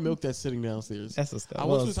warm milk that's sitting downstairs. That's what's I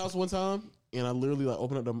went to his house one time and I literally like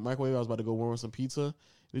opened up the microwave. I was about to go warm some pizza.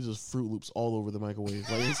 There's just Fruit Loops all over the microwave.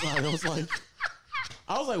 Like inside,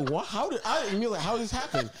 I was like, what? How did this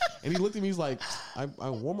happen? And he looked at me. He's like, I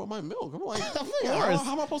warm up my milk. I'm like, how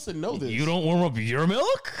am I supposed to know this? You don't warm up your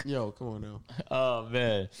milk? Yo, come on now. Oh,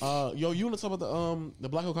 man. Yo, you want to talk about the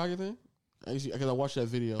Black Hokage thing? Because I watched that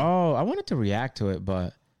video. Oh, I wanted to react to it,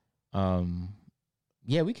 but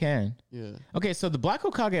yeah, we can. Yeah. Okay, so the Black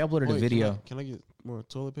Hokage uploaded a video. Can I get more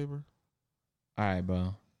toilet paper? All right,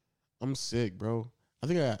 bro. I'm sick, bro. I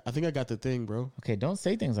think I got the thing, bro. Okay, don't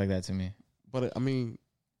say things like that to me. But I mean,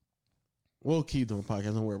 we'll keep doing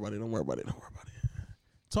podcasts. Don't worry about it. Don't worry about it.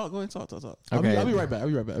 Talk. Go ahead. Talk. Okay. I'll be right back.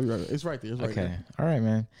 It's right there. Okay. There. All right,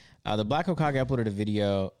 man. The Black Hokage uploaded a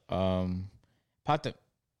video. Popped up.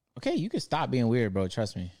 Okay, you can stop being weird, bro.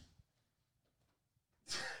 Trust me.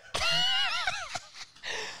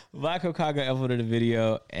 Black Hokage uploaded a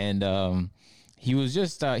video, and he was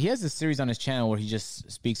just he has this series on his channel where he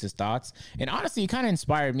just speaks his thoughts. And honestly, he kind of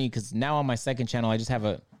inspired me because now on my second channel, I just have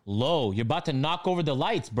a Lo. You're about to knock over the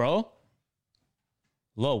lights, bro.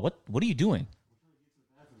 Lo, what are you doing?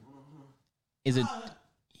 Is it?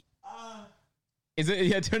 Is it?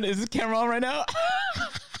 Yeah, is this camera on right now?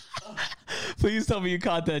 Please tell me you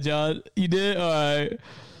caught that, John. You did? All right.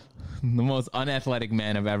 The most unathletic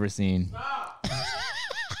man I've ever seen. Stop. I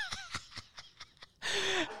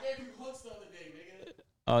gave you hooks the other day, nigga.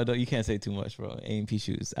 Oh, no, you can't say too much, bro. A&P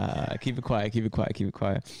shoes. Keep it quiet.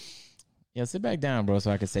 Yeah, sit back down, bro, so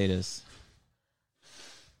I can say this.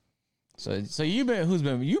 So you've been who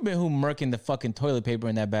murking the fucking toilet paper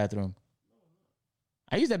in that bathroom?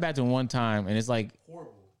 I used that bathroom one time, and it's like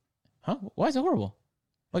Horrible. huh? Why is it horrible?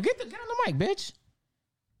 Well, get on the mic, bitch.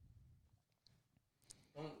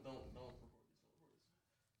 Don't.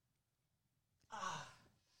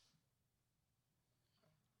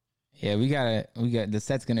 Yeah, we got the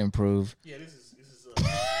set's gonna improve. Yeah, this is.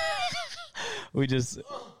 We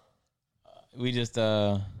just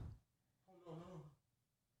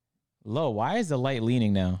Lo, why is the light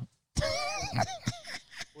leaning now?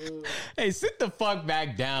 Hey, sit the fuck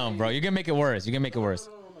back down, bro. You're gonna make it worse.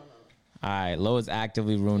 All right, Lo is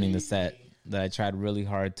actively ruining the set that I tried really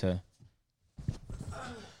hard to.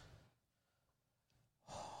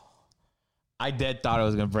 I dead thought it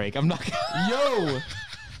was gonna break. I'm not gonna. Yo.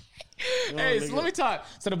 Hey, so let me talk.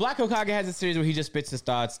 So the Black Hokage has a series where he just spits his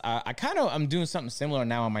thoughts. I'm doing something similar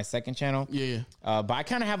now on my second channel. Yeah. But I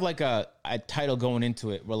kind of have like a title going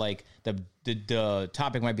into it where like the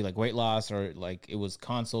topic might be like weight loss, or like it was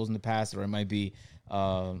consoles in the past, or it might be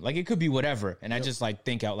like it could be whatever. And I just like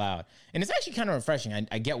think out loud, and it's actually kind of refreshing.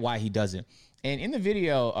 I get why he does it. And in the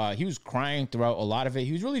video, he was crying throughout a lot of it.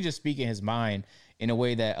 He was really just speaking his mind in a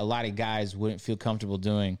way that a lot of guys wouldn't feel comfortable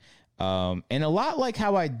doing. And a lot like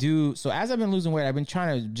how I do. So as I've been losing weight, I've been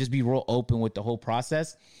trying to just be real open with the whole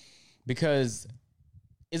process, because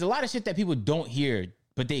there's a lot of shit that people don't hear,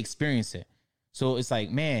 but they experience it. So it's like,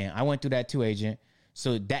 man, I went through that too, agent.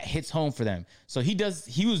 So that hits home for them. So he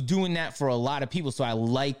was doing that for a lot of people. So I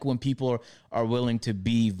like when people are willing to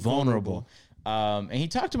be vulnerable. And he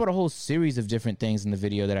talked about a whole series of different things in the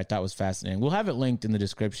video that I thought was fascinating. We'll have it linked in the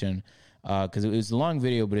description because it was a long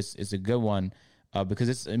video, but it's a good one because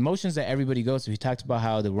it's emotions that everybody goes through. He talked about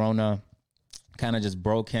how the Rona kind of just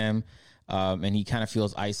broke him. And he kind of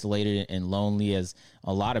feels isolated and lonely, as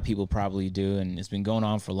a lot of people probably do. And it's been going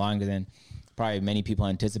on for longer than probably many people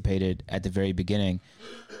anticipated at the very beginning.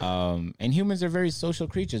 And humans are very social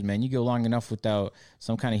creatures, man. You go long enough without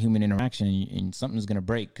some kind of human interaction, and something's going to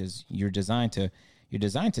break because you're designed to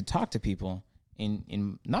talk to people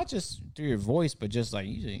in not just through your voice, but just like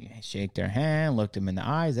you shake their hand, look them in the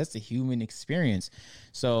eyes. That's the human experience.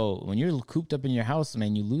 So when you're cooped up in your house,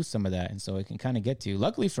 man, you lose some of that. And so it can kind of get to you.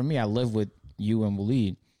 Luckily for me, I live with you and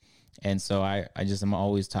Waleed. And so I'm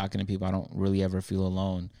always talking to people. I don't really ever feel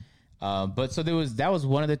alone. But so that was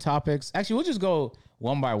one of the topics. Actually, we'll just go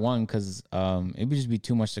one by one because it would just be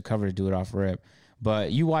too much to cover to do it off rip.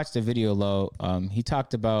 But you watched the video, Lo. He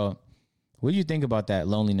talked about, what do you think about that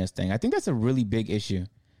loneliness thing? I think that's a really big issue.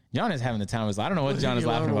 John is having the time of his life. I don't know what John is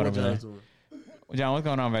laughing about over there. John, what's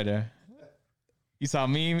going on right there? You saw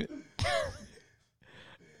me? I'm just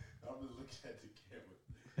looking at the camera.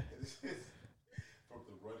 It's from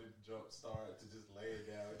the running jump start to just lay it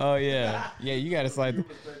down. Oh, yeah. Yeah, you got to slide. You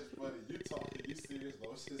talking, you serious, no?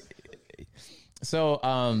 It's just So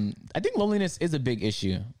I think loneliness is a big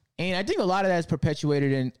issue. And I think a lot of that is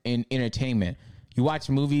perpetuated in entertainment. You watch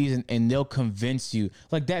movies and they'll convince you.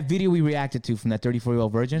 Like that video we reacted to from that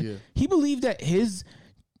 34-year-old virgin. Yeah. He believed that his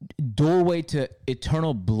doorway to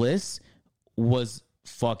eternal bliss was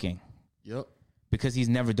fucking. Yep. Because he's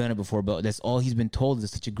never done it before, but that's all he's been told.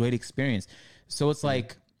 It's such a great experience. So it's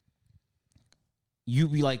like you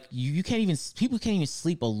be like you can't even, people can't even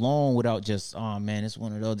sleep alone without just, oh man, it's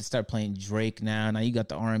one of those. They start playing Drake now. Now you got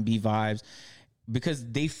the R&B vibes. Because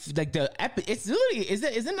they like it's literally, is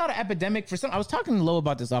it not an epidemic for some? I was talking to Lo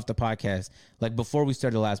about this off the podcast, like before we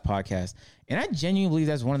started the last podcast, and I genuinely believe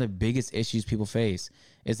that's one of the biggest issues people face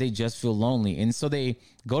is they just feel lonely, and so they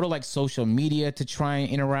go to like social media to try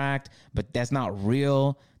and interact, but that's not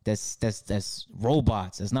real. That's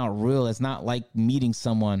robots. That's not real. It's not like meeting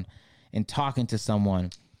someone and talking to someone,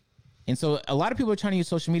 and so a lot of people are trying to use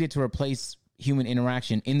social media to replace human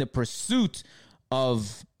interaction in the pursuit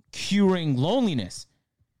of curing loneliness,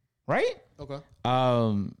 right? Okay.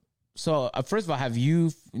 So first of all, have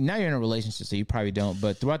you, now you're in a relationship, so you probably don't,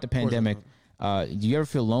 but throughout the pandemic, do you ever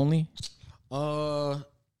feel lonely? No,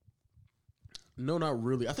 not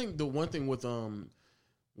really. I think the one thing with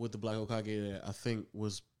the Black Hokage that I think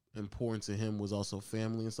was important to him was also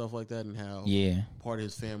family and stuff like that, and how part of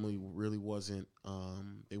his family really wasn't,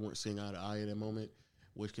 they weren't seeing eye to eye at that moment,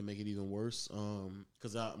 which can make it even worse.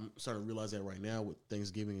 Because I'm starting to realize that right now with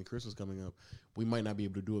Thanksgiving and Christmas coming up, we might not be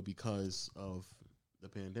able to do it because of the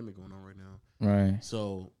pandemic going on right now. Right.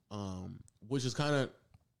 So, which has kind of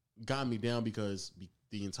got me down because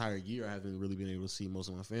the entire year I haven't really been able to see most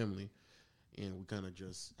of my family, and we kind of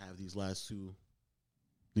just have these last two,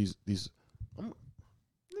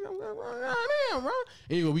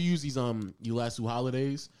 anyway, we use these last two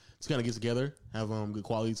holidays to kind of get together, have good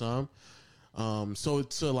quality time. So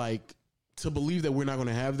to believe that we're not going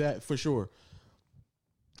to have that for sure.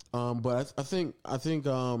 But I think has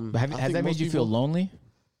that made you feel lonely?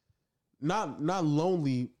 Not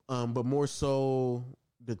lonely, but more so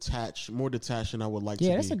more detached than I would like to be.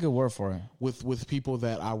 Yeah, that's a good word for it. With people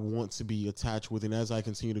that I want to be attached with, and as I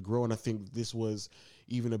continue to grow, and I think this was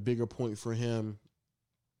even a bigger point for him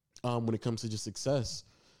when it comes to just success.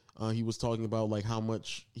 He was talking about like how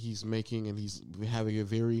much he's making, and he's having a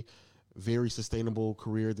very, very sustainable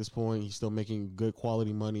career at this point. He's still making good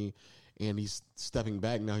quality money, and he's stepping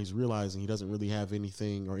back now. He's realizing he doesn't really have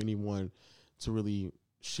anything or anyone to really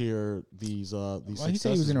share these. Well, he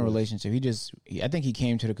said he was in a relationship. I think he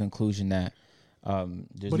came to the conclusion that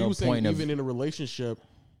there's but no he was point saying of even in a relationship,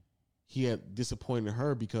 he had disappointed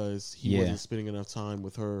her because he wasn't spending enough time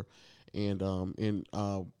with her, and it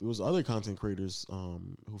was other content creators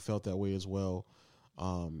who felt that way as well.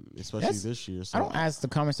 Especially this year. So I don't ask the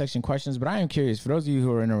comment section questions, but I am curious for those of you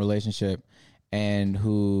who are in a relationship and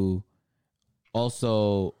who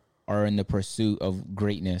also are in the pursuit of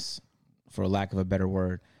greatness, for lack of a better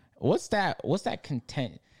word. What's that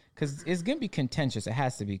content? Because it's gonna be contentious. It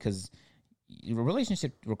has to be, because your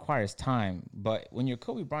relationship requires time. But when you're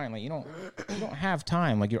Kobe Bryant, like you don't have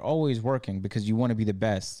time. Like you're always working because you want to be the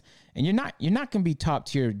best, and you're not gonna be top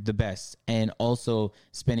tier the best, and also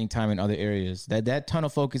spending time in other areas. That tunnel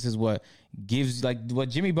focus is what gives, like what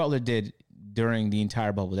Jimmy Butler did during the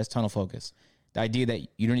entire bubble. That's tunnel focus. The idea that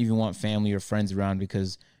you don't even want family or friends around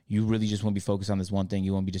because you really just want to be focused on this one thing.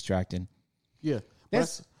 You won't be distracted. Yeah.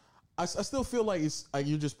 I still feel like it's like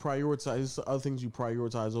you just prioritize other things you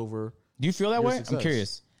prioritize over. Do you feel that way? success. I'm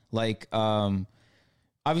curious. Like,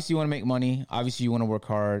 obviously you want to make money. Obviously you want to work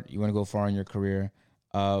hard. You want to go far in your career.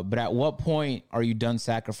 But at what point are you done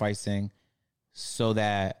sacrificing so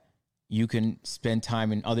that you can spend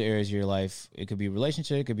time in other areas of your life? It could be a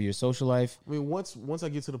relationship. It could be your social life. I mean, once I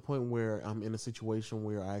get to the point where I'm in a situation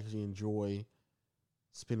where I actually enjoy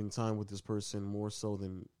spending time with this person more so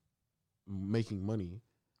than making money.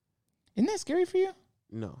 Isn't that scary for you?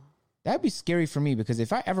 No. That'd be scary for me because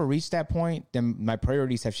if I ever reach that point, then my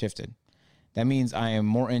priorities have shifted. That means I am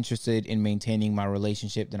more interested in maintaining my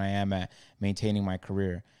relationship than I am at maintaining my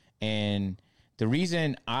career. And the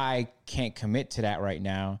reason I can't commit to that right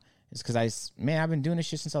now is because I've been doing this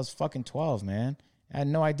shit since I was fucking 12, man. I had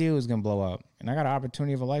no idea it was going to blow up. And I got an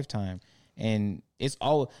opportunity of a lifetime. And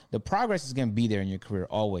the progress is going to be there in your career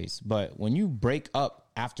always. But when you break up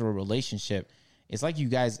after a relationship, it's like you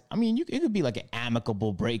guys, I mean, it could be like an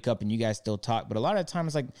amicable breakup and you guys still talk. But a lot of the time,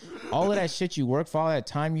 it's like all of that shit you work for, all that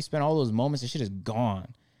time you spend, all those moments, the shit is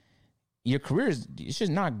gone. Your career it's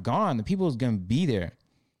just not gone. The people is going to be there.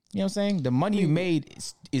 You know what I'm saying? The money you made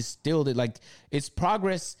is still like it's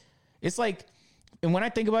progress. It's like, and when I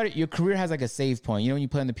think about it, your career has like a save point. You know, when you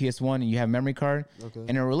play on the PS1 and you have memory card, okay.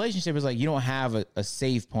 And a relationship is like you don't have a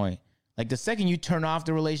save point. Like the second you turn off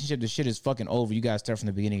the relationship, the shit is fucking over. You gotta start from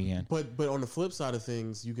the beginning again. But on the flip side of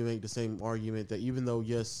things, you can make the same argument that even though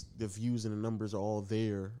yes, the views and the numbers are all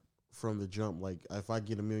there from the jump. Like if I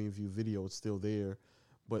get a 1 million view video, it's still there.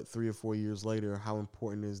 But 3 or 4 years later, how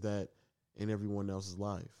important is that in everyone else's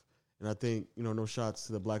life? And I think, no shots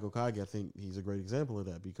to the Black Okage. I think he's a great example of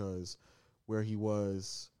that because where he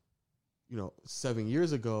was, 7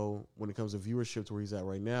 years ago, when it comes to viewership to where he's at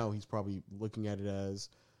right now, he's probably looking at it as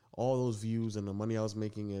all those views and the money I was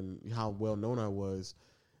making and how well known I was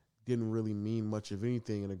didn't really mean much of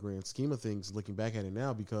anything in the grand scheme of things looking back at it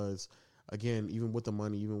now because, again, even with the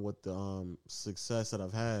money, even with the success that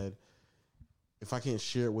I've had, if I can't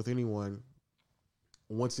share it with anyone,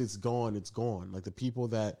 once it's gone, it's gone. Like the people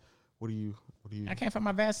that, what do you? I can't find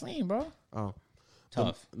my Vaseline, bro. Oh,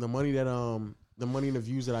 tough. The money that the money and the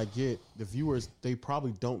views that I get, the viewers, they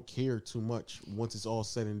probably don't care too much once it's all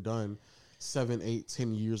said and done. 7, 8,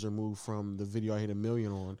 10 years removed from the video I hit 1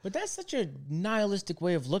 million on. But that's such a nihilistic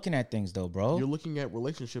way of looking at things, though, bro. You're looking at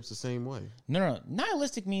relationships the same way. No.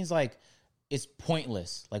 Nihilistic means like it's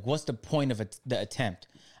pointless. Like, what's the point of the attempt?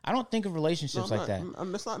 I don't think of relationships like that.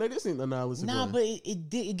 That's not. That isn't a nihilistic. Nah, but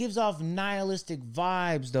it gives off nihilistic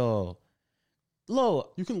vibes, though. Lo,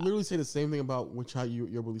 you can literally say the same thing about how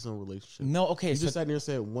your beliefs on a relationship. No, okay. You just sat there and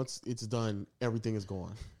said once it's done, everything is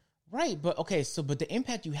gone. Right, but okay, but the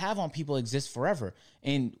impact you have on people exists forever.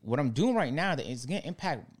 And what I'm doing right now, it's going to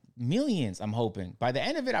impact millions, I'm hoping. By the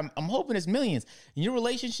end of it, I'm hoping it's millions. And your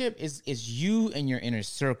relationship is you and your inner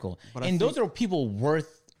circle. And those are people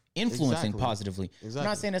worth influencing positively. Exactly. I'm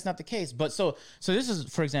not saying that's not the case, but so this is,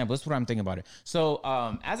 for example, this is what I'm thinking about it. So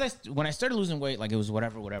when I started losing weight, like it was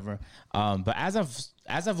whatever. But as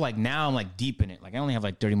of like now, I'm like deep in it. Like I only have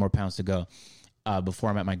like 30 more pounds to go. Before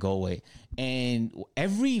I'm at my goal weight. And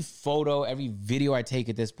every photo, every video I take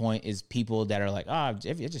at this point is people that are like, I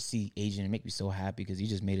just see Asian and make me so happy because he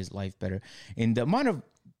just made his life better. And the amount of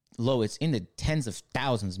it's in the tens of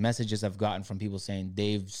thousands messages I've gotten from people saying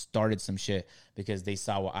they've started some shit because they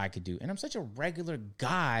saw what I could do. And I'm such a regular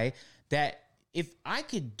guy that if I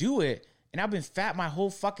could do it, and I've been fat my whole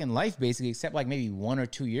fucking life basically, except like maybe 1 or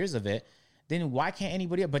 2 years of it, then why can't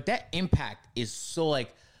anybody else? But that impact is so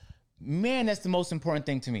like, man, that's the most important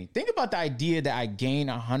thing to me. Think about the idea that I gained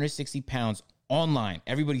 160 pounds online.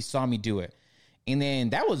 Everybody saw me do it. And then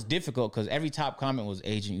that was difficult because every top comment was,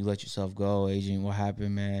 Agent, you let yourself go. Agent, what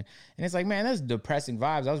happened, man? And it's like, man, that's depressing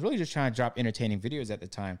vibes. I was really just trying to drop entertaining videos at the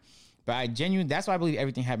time. But that's why I believe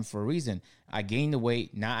everything happened for a reason. I gained the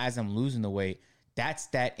weight. Now as I'm losing the weight, that's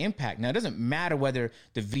that impact. Now, it doesn't matter whether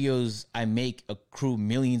the videos I make accrue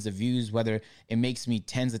millions of views, whether it makes me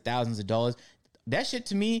tens of thousands of dollars. That shit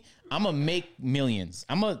to me, I'm gonna make millions.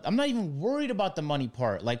 I'm not even worried about the money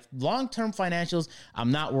part. Like long-term financials,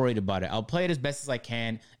 I'm not worried about it. I'll play it as best as I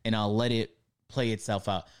can and I'll let it play itself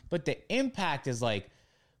out. But the impact is like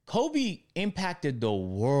Kobe impacted the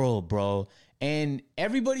world, bro. And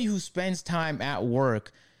everybody who spends time at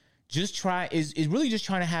work is really just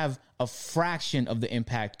trying to have a fraction of the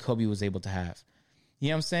impact Kobe was able to have. You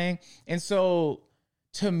know what I'm saying? And so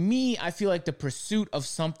to me, I feel like the pursuit of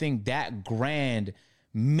something that grand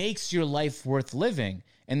makes your life worth living.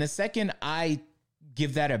 And the second I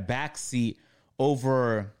give that a backseat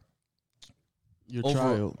over Your over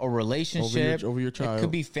child. a relationship, Over your child. It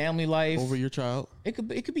could be family life, over your child. It could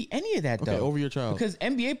be any of that Okay, though. over your child. Because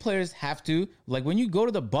NBA players have to, like, when you go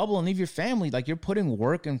to the bubble and leave your family, like, you're putting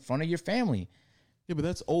work in front of your family. Yeah, but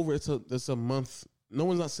that's over. It's a month. No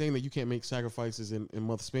one's not saying that you can't make sacrifices in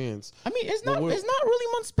month spans. I mean, it's not really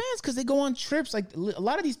month spans because they go on trips. Like, a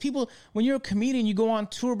lot of these people, when you're a comedian, you go on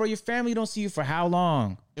tour, bro. Your family don't see you for how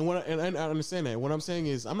long? And I understand that. What I'm saying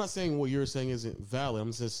is, I'm not saying what you're saying isn't valid.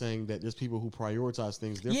 I'm just saying that there's people who prioritize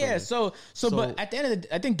things differently. Yeah. So, but at the end of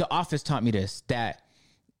I think The Office taught me this, that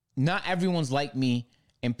not everyone's like me,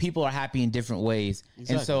 and people are happy in different ways.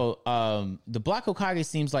 Exactly. And so, the Black Hokage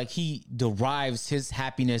seems like he derives his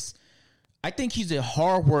happiness. I think he's a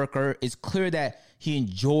hard worker. It's clear that he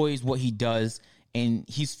enjoys what he does, and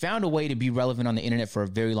he's found a way to be relevant on the internet for a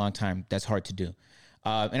very long time. That's hard to do.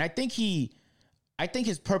 And I think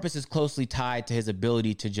his purpose is closely tied to his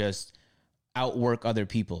ability to just outwork other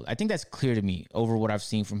people. I think that's clear to me over what I've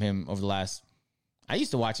seen from him over the last. I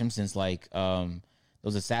used to watch him since like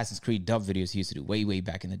those Assassin's Creed dub videos he used to do way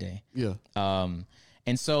back in the day. Yeah.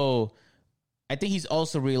 And so I think he's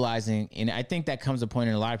also realizing, and I think that comes a point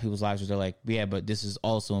in a lot of people's lives where they're like, yeah, but this is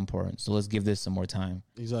also important. So let's give this some more time.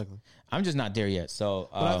 Exactly. I'm just not there yet. So,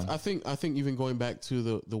 but I think even going back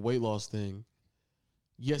to the weight loss thing,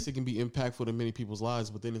 yes, it can be impactful to many people's lives,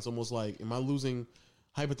 but then it's almost like, am I losing,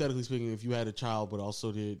 hypothetically speaking, if you had a child but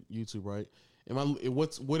also did YouTube, right?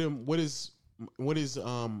 What is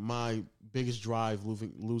my biggest drive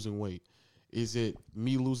losing weight? Is it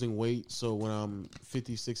me losing weight so when I'm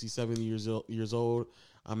 50, 60, 70 years old,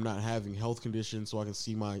 I'm not having health conditions so I can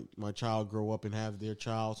see my child grow up and have their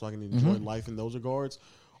child so I can enjoy life in those regards?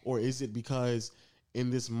 Or is it because in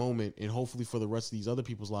this moment, and hopefully for the rest of these other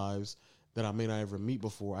people's lives that I may not ever meet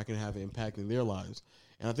before, I can have an impact in their lives?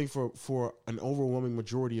 And I think for an overwhelming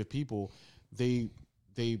majority of people, they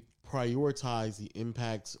prioritize the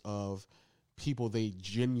impacts of people they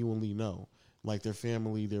genuinely know, like their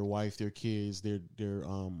family, their wife, their kids, their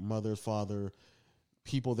mother, father,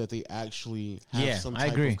 people that they actually have some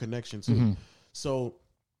type of connection to. Mm-hmm. So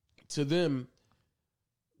to them,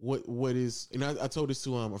 what is, and I told this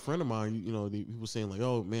to a friend of mine, you know, he was saying like,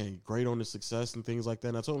 oh man, great on the success and things like that.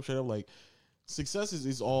 And I told him straight up, like, success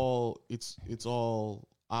is all, it's all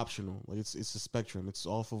optional. Like it's a spectrum. It's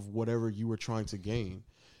off of whatever you were trying to gain.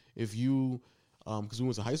 If you, because we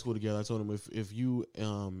went to high school together, I told him if you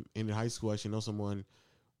in high school actually know someone,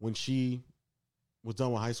 when she was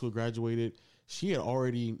done with high school, graduated, she had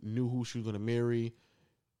already knew who she was going to marry,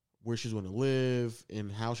 where she was going to live,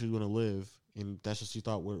 and how she was going to live, and that's what she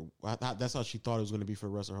thought. That's how she thought it was going to be for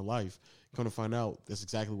the rest of her life. Come to find out, that's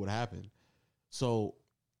exactly what happened. So,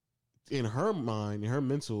 in her mind, in her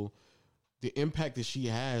mental, the impact that she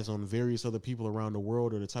has on various other people around the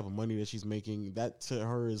world, or the type of money that she's making, that to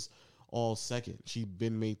her is all second. She's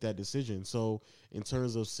been made that decision. So in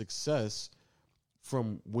terms of success,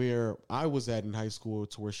 from where I was at in high school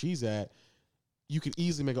to where she's at, you could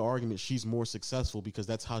easily make an argument she's more successful because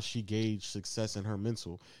that's how she gauged success in her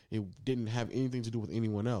mental. It didn't have anything to do with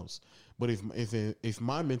anyone else. But if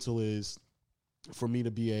my mental is for me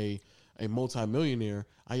to be a multimillionaire,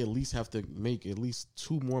 I at least have to make at least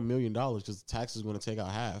 $2 more million because the tax is going to take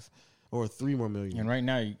out half. Or $3 more million. And right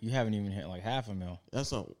now, you haven't even hit like $500,000.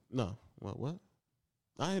 That's not, no. What?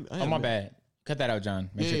 Oh, my bad. Cut that out, John.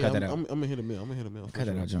 Make sure cut that out. I'm going to hit a mill. Cut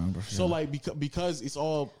that out, John. Bro, so, like, because it's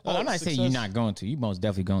all. I'm not saying you're not going to. You most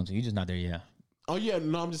definitely going to. You're just not there yet. Oh, yeah.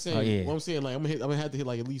 No, I'm just saying. Oh, yeah. What I'm saying, like, I'm going to have to hit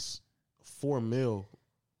like at least $4 million.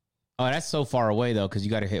 Oh, that's so far away, though, because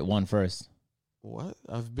you got to hit one first. What?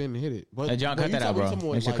 I've been hit it. But, hey, John, cut that out, bro.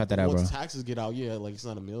 Make sure cut that out, bro. Once taxes get out, yeah, like, it's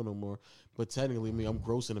not $1 million no more. But technically, I mean, I'm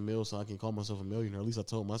grossing $1 million, so I can call myself a millionaire. At least I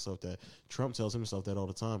told myself that. Trump tells himself that all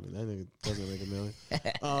the time, and that nigga doesn't make $1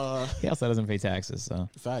 million. He also doesn't pay taxes, so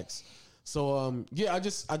facts. So, yeah, I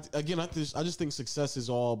just think success is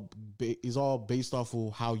all based off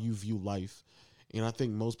of how you view life, and I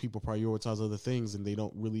think most people prioritize other things, and they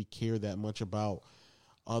don't really care that much about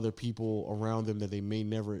other people around them that they may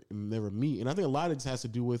never meet. And I think a lot of this has to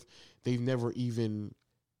do with they've never even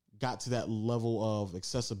got to that level of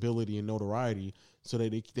accessibility and notoriety, so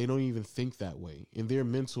that they don't even think that way. In their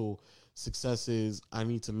mental, success is, I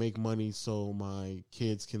need to make money so my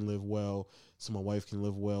kids can live well, so my wife can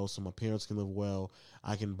live well, so my parents can live well.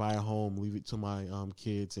 I can buy a home, leave it to my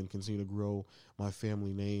kids, and continue to grow my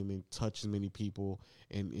family name and touch as many people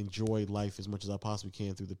and enjoy life as much as I possibly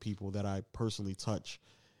can through the people that I personally touch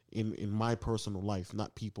in my personal life,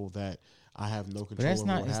 not people that I have no control over.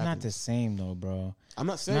 But it's not the same though, bro. I'm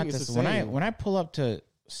not saying it's the same. When I pull up to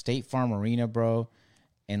State Farm Arena, bro,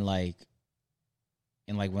 and when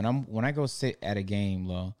I go sit at a game,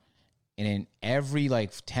 bro, And then every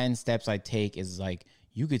like 10 steps I take is like,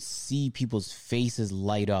 you could see people's faces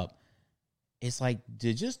light up. It's like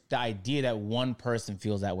just the idea that one person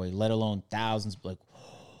feels that way, let alone thousands.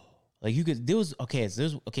 Like you could,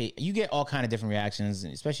 you get all kind of different reactions,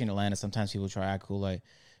 especially in Atlanta. Sometimes people try to act cool, like,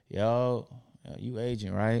 yo, you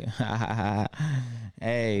aging, right?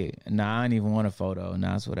 Hey, nah, I don't even want a photo.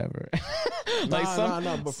 Nah, it's whatever.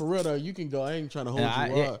 Nah, but for real though, you can go. I ain't trying to hold you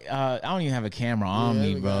up. I don't even have a camera on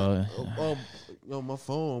me, bro. Yo, my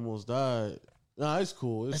phone almost died. Nah, it's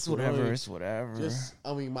cool. It's whatever. It's whatever. Just,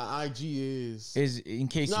 I mean, my IG is in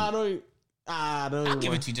case. Nah, I'll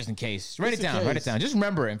give it to you just in case. Write it down. Write it down. Just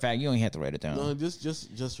remember it. In fact, you don't even have to write it down. No,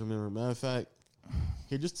 just remember. Matter of fact,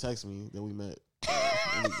 here, just text me that we met. There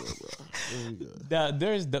we go.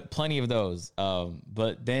 There's plenty of those.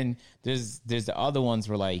 But then there's the other ones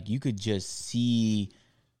where like you could see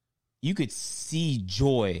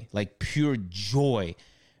joy, like pure joy.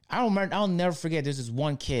 I'll never forget. There's this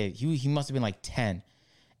one kid. He must have been like 10,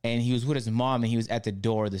 and he was with his mom, and he was at the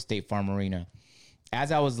door of the State Farm Arena.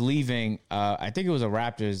 As I was leaving, I think it was a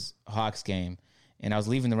Raptors-Hawks game, and I was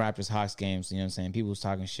leaving the Raptors-Hawks game, so you know what I'm saying? People was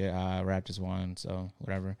talking shit, Raptors won, so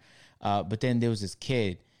whatever. But then there was this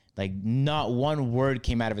kid, like not one word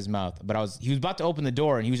came out of his mouth, but he was about to open the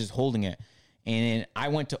door, and he was just holding it. And then I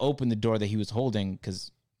went to open the door that he was holding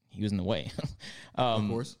because he was in the way. Of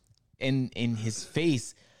course. And in his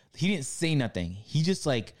face, he didn't say nothing. He just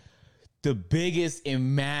like the biggest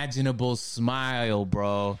imaginable smile,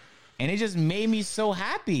 bro. And it just made me so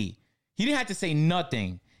happy. He didn't have to say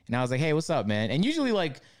nothing. And I was like, hey, what's up, man? And usually,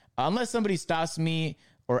 like, unless somebody stops me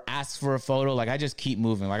or asks for a photo, like, I just keep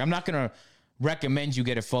moving. Like, I'm not going to recommend you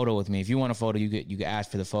get a photo with me. If you want a photo, you could ask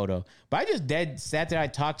for the photo. But I just sat there. I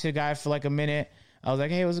talked to the guy for like a minute. I was like,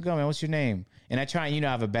 hey, what's it going, man? What's your name? And I try and, I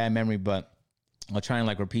have a bad memory, but I'll try and,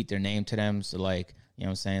 like, repeat their name to them. So, like, you know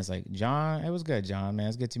what I'm saying? It's like, John, it was good, John, man.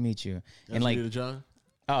 It's good to meet you. And like, John?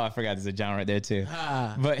 Oh, I forgot there's a John right there too.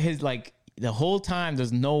 But his like the whole time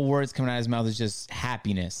there's no words coming out of his mouth. It's just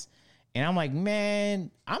happiness. And I'm like,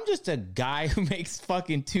 man, I'm just a guy who makes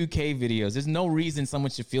fucking 2K videos. There's no reason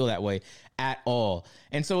someone should feel that way at all.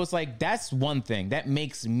 And so it's like, that's one thing that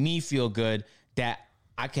makes me feel good that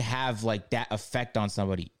I could have like that effect on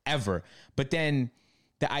somebody ever. But then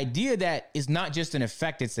the idea that it's not just an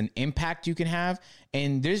effect, it's an impact you can have.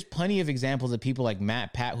 And there's plenty of examples of people like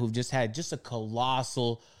Matt Pat who've just had just a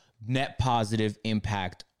colossal net positive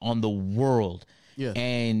impact on the world. Yeah.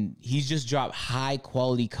 And he's just dropped high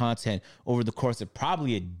quality content over the course of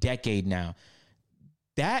probably a decade now.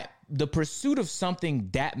 That the pursuit of something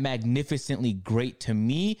that magnificently great to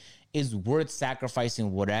me is worth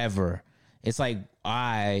sacrificing whatever. It's like,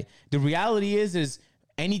 the reality is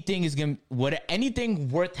anything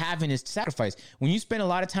worth having is sacrifice. When you spend a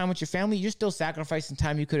lot of time with your family, you're still sacrificing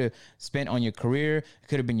time you could have spent on your career. It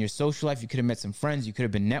could have been your social life. You could have met some friends. You could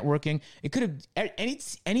have been networking. It could have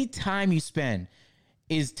any time you spend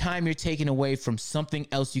is time you're taking away from something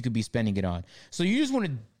else you could be spending it on. So you just want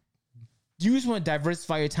to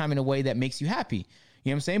diversify your time in a way that makes you happy. You know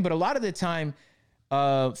what I'm saying? But a lot of the time,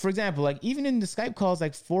 for example, like even in the Skype calls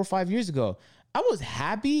like 4 or 5 years ago, I was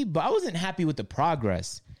happy, but I wasn't happy with the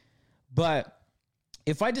progress. But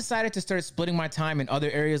if I decided to start splitting my time in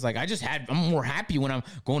other areas, like I'm more happy when I'm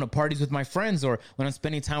going to parties with my friends or when I'm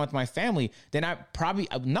spending time with my family, then I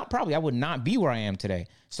would not be where I am today.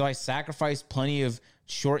 So I sacrificed plenty of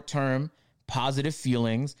short-term positive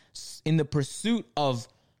feelings in the pursuit of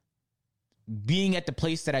being at the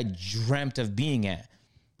place that I dreamt of being at.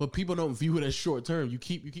 But people don't view it as short-term. You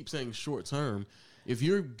keep saying short-term. Is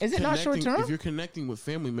it not short term? If you're connecting with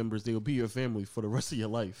family members, they will be your family for the rest of your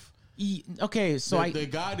life. Okay, so the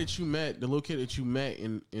guy that you met, the little kid that you met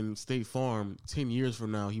in State Farm, 10 years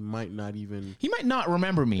from now, he might not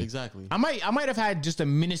remember me. Exactly. I might have had just a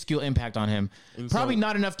minuscule impact on him. Probably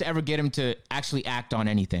not enough to ever get him to actually act on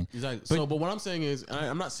anything. Exactly. But what I'm saying is,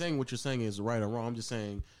 I'm not saying what you're saying is right or wrong. I'm just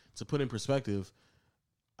saying, to put in perspective,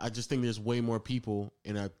 I just think there's way more people,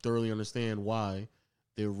 and I thoroughly understand why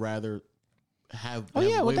they'd rather have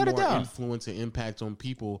way more influence and impact on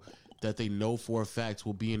people that they know for a fact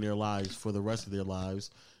will be in their lives for the rest of their lives,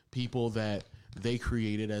 people that they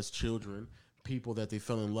created as children, people that they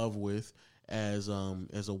fell in love with as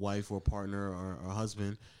a wife or partner or a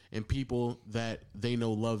husband, and people that they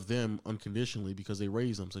know love them unconditionally because they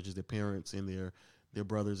raised them, such as their parents and their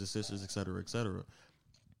brothers and sisters, et cetera, et cetera.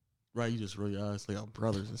 Right, you just really honestly our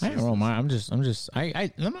brothers and sisters. I'm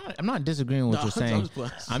not disagreeing with what you're saying.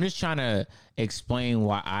 I'm just trying to explain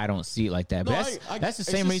why I don't see it like that. But that's the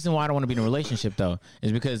same reason why I don't want to be in a relationship though,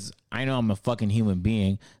 is because I know I'm a fucking human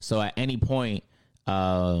being. So at any point,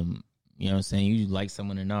 you know what I'm saying, you like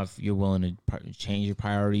someone enough, you're willing to change your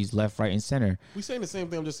priorities left, right, and center. We saying the same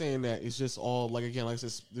thing. I'm just saying that it's just all like, again, like I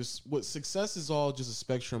said, what success is all just a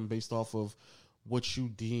spectrum based off of what you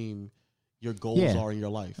deem your goals are in your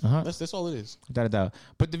life. That's all it is. Without a doubt.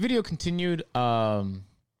 But the video continued.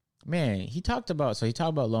 Man, he talked about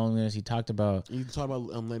loneliness. He talked about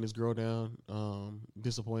letting his girl down,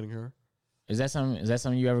 disappointing her. Is that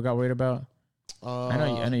something you ever got worried about?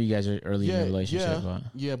 I know you guys are early in the relationship.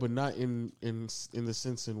 But not in the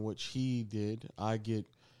sense in which he did. I'm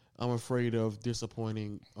afraid of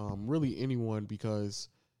disappointing really anyone because,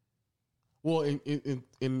 well,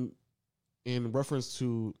 in reference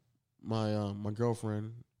to my my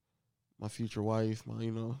girlfriend, my future wife,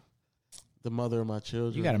 the mother of my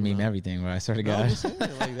children. You got to meme everything, right? I swear to God. I'm just saying,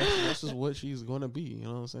 like, that's just what she's going to be. You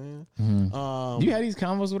know what I'm saying? Mm-hmm. Do you have these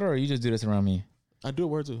combos with her, or you just do this around me? I do it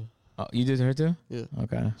with her too. Oh, you do it to her too? Yeah.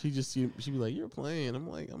 Okay. She be like, "You're playing." I'm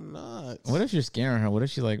like, "I'm not." What if you're scaring her? What if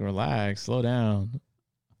she like, relax, slow down?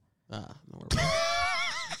 No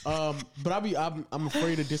but I'm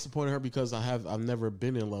afraid of disappointing her because I've never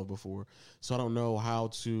been in love before, so I don't know how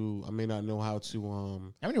to. I may not know how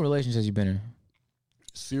to. How many relationships you been in?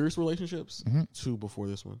 Serious relationships, 2 before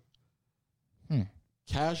this one.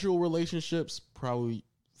 Casual relationships, probably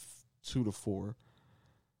 2 to 4.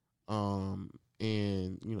 And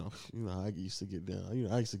I used to get down.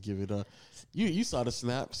 I used to give it up. You saw the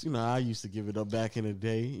snaps. I used to give it up back in the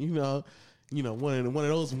day. One of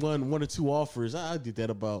those one or 2 offers. I did that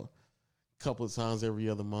about a couple of times every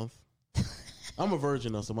other month. I'm a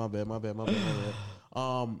virgin though, so my bad.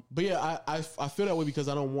 But yeah, I feel that way because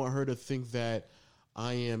I don't want her to think that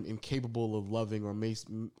I am incapable of loving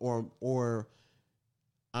or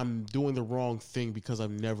I'm doing the wrong thing because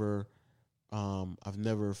I've never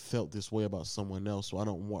felt this way about someone else. So I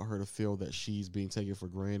don't want her to feel that she's being taken for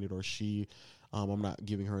granted or I'm not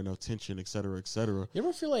giving her enough attention, et cetera, et cetera. You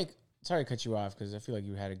ever feel like, sorry to cut you off because I feel like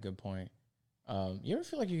you had a good point. You ever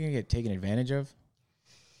feel like you're going to get taken advantage of?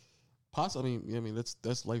 Possibly. I mean,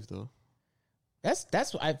 that's life though. That's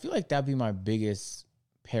I feel like that'd be my biggest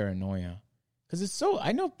paranoia. Because it's so,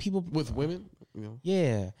 I know people with women,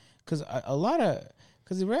 Yeah, because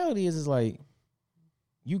the reality is like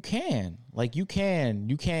you can, and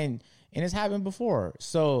it's happened before.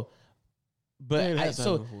 So, but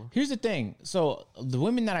here's the thing. So the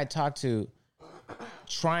women that I talk to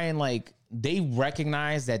try and they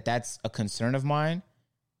recognize that that's a concern of mine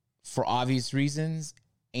for obvious reasons,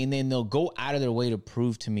 and then they'll go out of their way to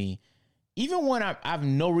prove to me. Even when I have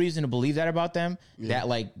no reason to believe that about them,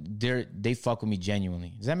 that they fuck with me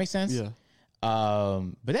genuinely. Does that make sense? Yeah.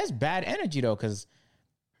 But that's bad energy though, because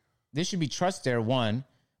there should be trust there. One,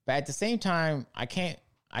 but at the same time, I can't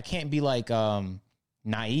be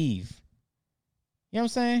naive. You know what I'm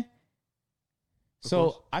saying?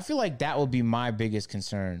 So I feel like that would be my biggest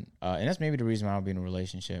concern, and that's maybe the reason why I'll be in a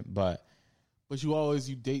relationship. But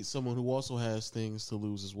you date someone who also has things to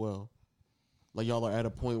lose as well. Like y'all are at a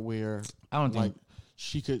point where I don't think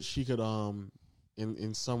she could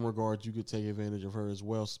in some regards you could take advantage of her as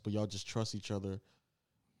well, but y'all just trust each other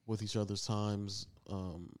with each other's times,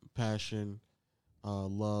 passion,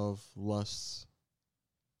 love, lusts,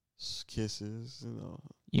 kisses,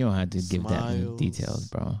 You don't have to smiles, give that many details,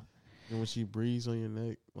 bro. And when she breathes on your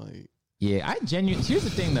neck, yeah, I genuinely. Here's the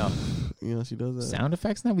thing, though. She does that. Sound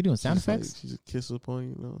effects now. We doing sound effects. She just kiss upon you.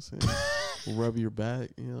 You know what I'm saying? Rub your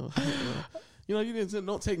back. You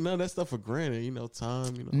don't take none of that stuff for granted.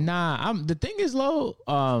 Time. Nah, the thing is, Lo.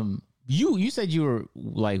 You said you were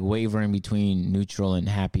wavering between neutral and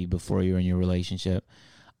happy before you were in your relationship.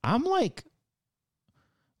 I'm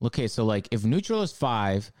okay, so if neutral is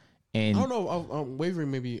 5, and I don't know, I'm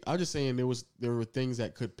wavering. Maybe I'm just saying there were things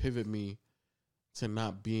that could pivot me to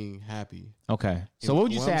not being happy. Okay, so what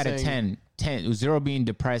would you say out of 10? 0 being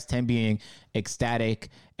depressed, 10 being ecstatic,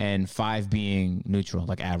 and 5 being neutral,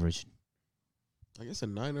 average. I guess a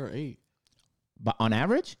 9 or 8. But on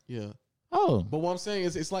average? Yeah. Oh. But what I'm saying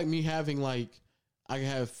is it's like me having I can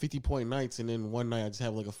have 50-point nights and then one night I just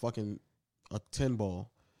have a 10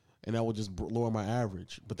 ball and that will just lower my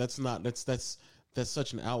average. But that's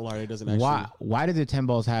such an outlier. It doesn't actually. Why did the 10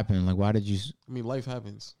 balls happen? Why did you? I mean, life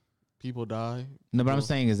happens. People die. No, but I'm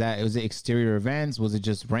saying was it exterior events? Was it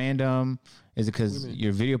just random? Is it because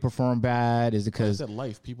your video performed bad? Is it because I said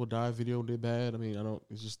life? People die. Video did bad. I mean,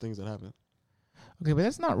 it's just things that happen. Okay, but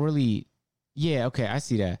that's not really. Yeah, okay, I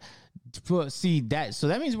see that. But see that, so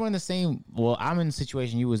that means we're in the same. Well, I'm in the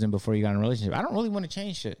situation you was in before you got in a relationship. I don't really want to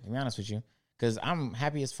change shit, to be honest with you, because I'm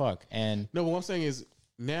happy as fuck. And no, what I'm saying is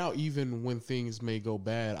now, even when things may go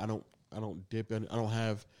bad, I don't dip in. I don't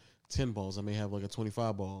have 10 balls. I may have a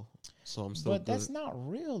 25 ball. So I'm still But that's not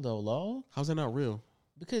real though, Lo. How's that not real?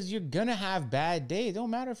 Because you're gonna have bad days. It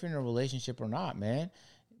don't matter if you're in a relationship or not, man.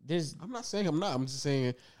 I'm not saying I'm not. I'm just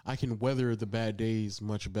saying I can weather the bad days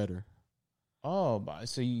much better. Oh,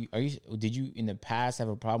 so did you in the past have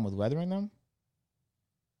a problem with weathering them?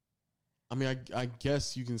 I mean, I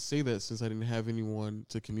guess you can say that since I didn't have anyone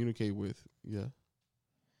to communicate with. Yeah.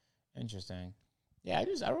 Interesting. Yeah, I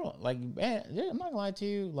don't like, man, I'm not gonna lie to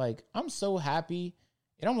you. Like, I'm so happy.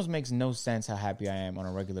 It almost makes no sense how happy I am on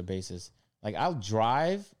a regular basis. Like, I'll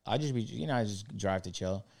drive. I just drive to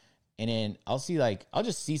chill. And then I'll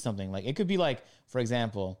just see something. Like, it could be like, for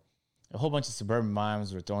example, a whole bunch of suburban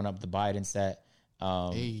moms were throwing up the Biden set.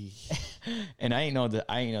 Hey. And I ain't know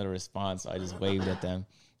the response. So I just waved at them.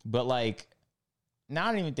 But like, now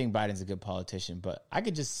I don't even think Biden's a good politician, but I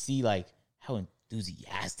could just see like how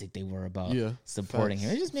enthusiastic they were about supporting him.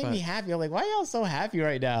 It just made me happy. I'm like, why y'all so happy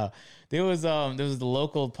right now? There was the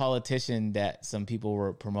local politician that some people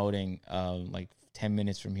were promoting like 10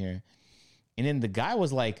 minutes from here. And then the guy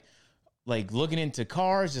was like looking into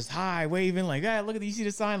cars, just high waving, like, ah, look at you see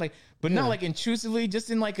the sign, like, but not like intrusively, just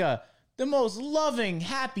in like the most loving,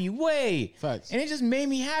 happy way. Facts. And it just made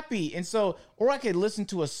me happy. And so, or I could listen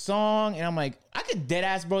to a song and I'm like, I could dead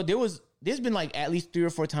ass, bro. There's been like at least 3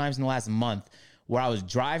 or 4 times in the last month where I was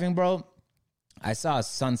driving, bro. I saw a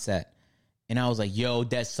sunset and I was like, yo,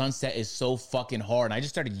 that sunset is so fucking hard. And I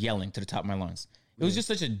just started yelling to the top of my lungs. It was just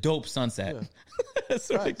such a dope sunset. Yeah.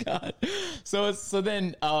 Swear to God. So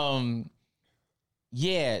then,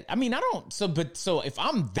 yeah, I mean, so if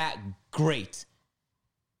I'm that great,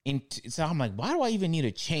 so I'm like, why do I even need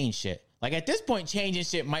to change shit? Like at this point, changing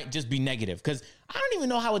shit might just be negative because I don't even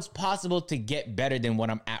know how it's possible to get better than what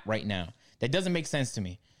I'm at right now. That doesn't make sense to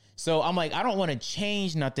me. So I'm like, I don't want to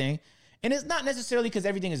change nothing. And it's not necessarily because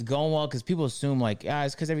everything is going well, because people assume like,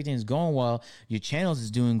 it's because everything is going well. Your channels is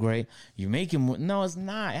doing great. You're making, no, it's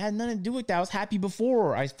not. It had nothing to do with that. I was happy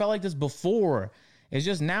before. I felt like this before. It's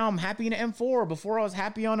just now I'm happy in an M4. Before I was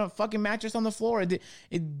happy on a fucking mattress on the floor.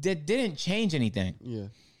 It didn't change anything. Yeah.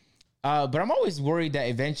 But I'm always worried that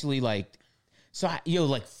eventually, like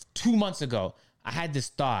 2 months ago, I had this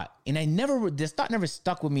thought, and this thought never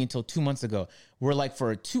stuck with me until 2 months ago, where like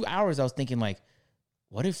for 2 hours I was thinking like,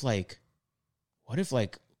 what if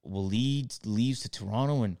Waleed leaves to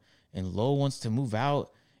Toronto and Lo wants to move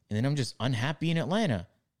out, and then I'm just unhappy in Atlanta,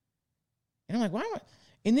 and I'm like, why am I?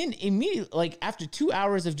 And then immediately, like after 2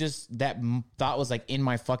 hours of just that thought was like in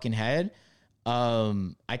my fucking head.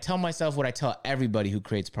 I tell myself what I tell everybody who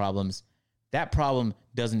creates problems. That problem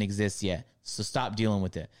doesn't exist yet. So stop dealing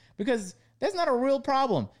with it because that's not a real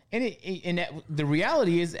problem. And the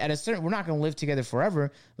reality is we're not going to live together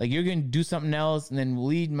forever. Like you're going to do something else and then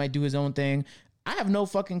Waleed might do his own thing. I have no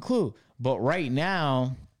fucking clue, but right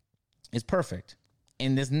now it's perfect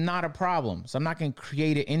and there's not a problem. So I'm not going to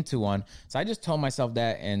create it into one. So I just told myself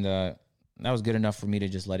that, and, that was good enough for me to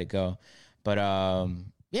just let it go. But,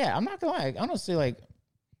 yeah, I'm not gonna lie. Honestly, like,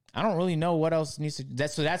 I don't really know what else needs to.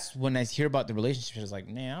 That's when I hear about the relationship. It's like,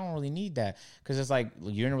 man, I don't really need that because it's like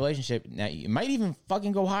you're in a relationship now. You might even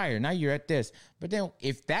fucking go higher. Now you're at this, but then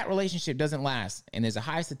if that relationship doesn't last, and there's a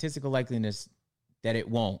high statistical likeliness that it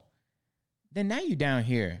won't, then now you're down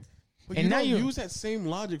here. But and you now use that same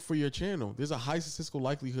logic for your channel. There's a high statistical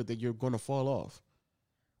likelihood that you're going to fall off.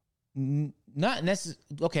 Not necessarily.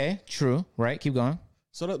 Okay, true. Right. Keep going.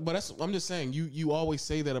 I'm just saying, you always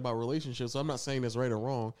say that about relationships. So I'm not saying that's right or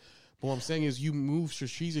wrong. But what I'm saying is you move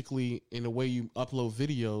strategically in the way you upload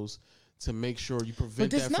videos to make sure you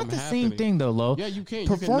prevent that from happening. But it's not the same thing, though, Lo. Yeah, you can't.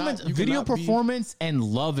 Video performance and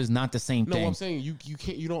love is not the same thing. No, I'm saying you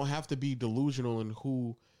can't. You don't have to be delusional in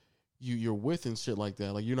who you're with and shit like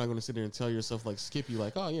that. Like you're not going to sit there and tell yourself like Skippy,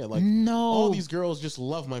 like, oh yeah, like no, all these girls just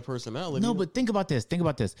love my personality. No, but think about this.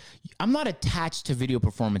 I'm not attached to video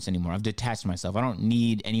performance anymore. I've detached myself. I don't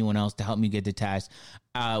need anyone else to help me get detached.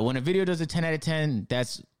 When a video does a 10 out of 10,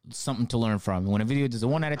 that's something to learn from. When a video does a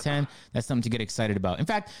 1 out of 10, that's something to get excited about. In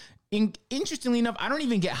fact, interestingly enough, I don't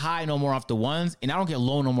even get high no more off the 1s, and I don't get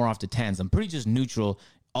low no more off the 10s. I'm pretty just neutral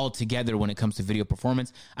altogether when it comes to video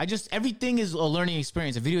performance. Everything is a learning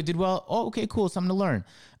experience. A video did well, oh, okay, cool, something to learn.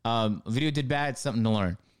 A video did bad, something to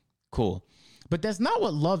learn. Cool. But that's not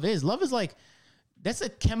what love is. Love is like, that's a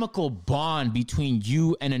chemical bond between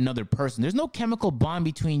you and another person. There's no chemical bond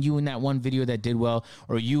between you and that one video that did well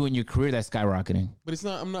or you and your career that's skyrocketing. But it's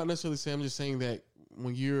not, I'm not necessarily saying, I'm just saying that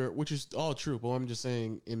when you're, which is all true, but I'm just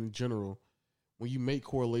saying in general, when you make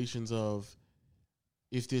correlations of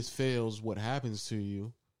if this fails, what happens to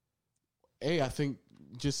you? I think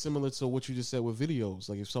just similar to what you just said with videos,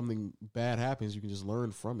 like if something bad happens, you can just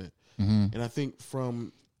learn from it. Mm-hmm. And I think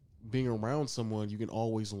from being around someone, you can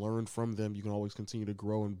always learn from them. You can always continue to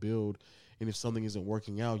grow and build. And if something isn't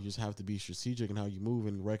working out, you just have to be strategic in how you move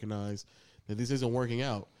and recognize that this isn't working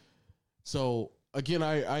out. So again,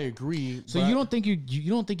 I agree. So you don't think you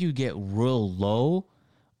don't think you get real low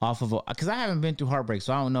off of because I haven't been through heartbreak,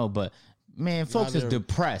 so I don't know. But man, folks is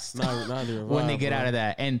depressed when they get out of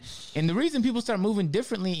that. And the reason people start moving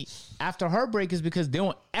differently after heartbreak is because they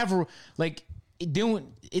don't ever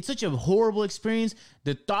it's such a horrible experience.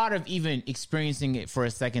 The thought of even experiencing it for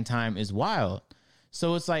a second time is wild.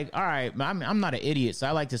 So it's like, all right, I'm not an idiot, so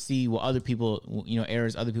I like to see what other people,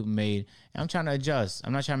 errors other people made. And I'm trying to adjust.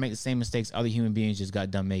 I'm not trying to make the same mistakes other human beings just got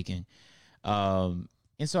done making. And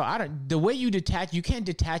so the way you can't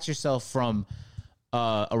detach yourself from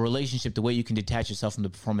a relationship the way you can detach yourself from the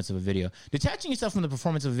performance of a video. Detaching yourself from the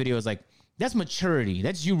performance of a video is like, that's maturity.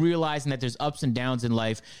 That's you realizing that there's ups and downs in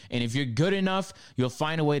life. And if you're good enough, you'll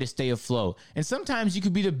find a way to stay afloat. And sometimes you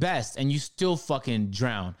could be the best and you still fucking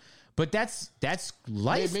drown. But that's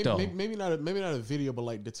life, though. Maybe not a video, but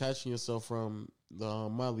like detaching yourself from the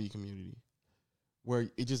my league community, where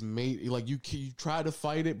it just made like you try to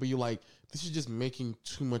fight it, but you're like, this is just making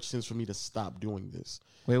too much sense for me to stop doing this.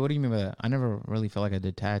 Wait, what do you mean by that? I never really felt like I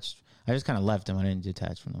detached. I just kind of left them. I didn't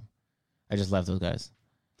detach from them. I just left those guys.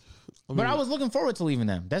 But I was looking forward to leaving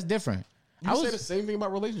them. That's different. You say the same thing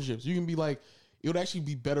about relationships. You can be like, it would actually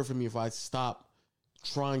be better for me if I stop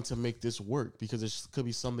trying to make this work because there could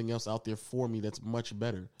be something else out there for me that's much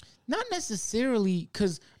better. Not necessarily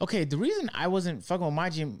because, okay, the reason I wasn't fucking with my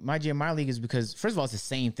gym, my league is because, first of all, it's the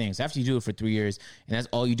same thing. So after you do it for 3 years and that's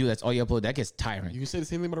all you do, that's all you upload, that gets tiring. You can say the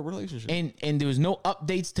same thing about a relationship. And there was no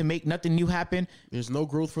updates to make nothing new happen. There's no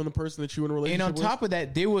growth from the person that you in a relationship with. And on top of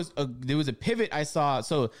that, there was a pivot I saw.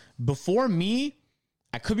 So before me,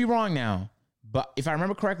 I could be wrong now, but if I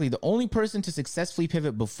remember correctly, the only person to successfully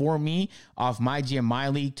pivot before me off my GM, my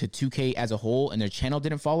league to 2K as a whole and their channel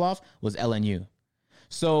didn't fall off was LNU.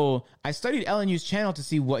 So I studied LNU's channel to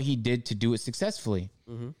see what he did to do it successfully.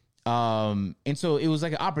 Mm-hmm. And so it was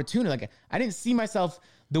like an opportunity. Like I didn't see myself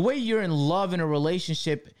the way you're in love in a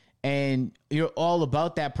relationship and you're all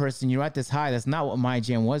about that person. You're at this high. That's not what my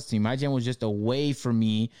jam was to me. My jam was just a way for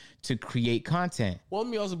me to create content. Well, let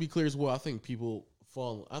me also be clear as well. I think people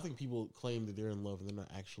claim that they're in love and they're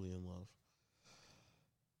not actually in love.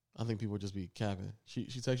 I think people just be capping. She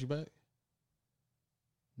text you back?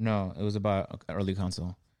 No, it was about early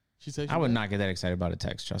console. She text you I would back? not get that excited about a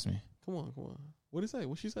text. Trust me. Come on. What did it say?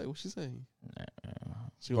 What she say?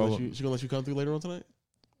 She gonna let you come through later on tonight?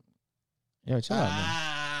 Yo, chill out, man.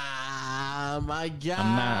 Ah, my God.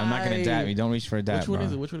 I'm not gonna dab you. Don't reach for a dab.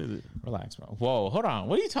 Which one is it? Relax, bro. Whoa, hold on.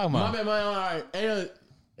 What are you talking about? My man, all right.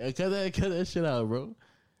 Hey, cut that shit out, bro.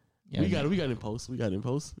 Yeah, we got it in post. We got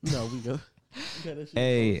that shit.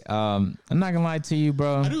 Hey, I'm not gonna lie to you,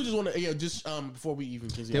 bro. I do just want to, before we even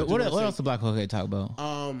continue. What else the Black Hokage talk about?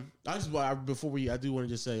 I do want to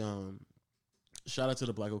just say, shout out to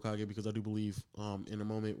the Black Hokage because I do believe, in a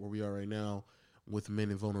moment where we are right now with men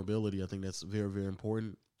and vulnerability, I think that's very, very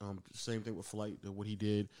important. Same thing with Flight, what he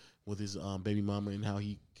did with his baby mama and how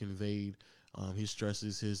he conveyed his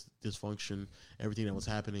stresses, his dysfunction, everything that was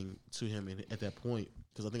happening to him at that point.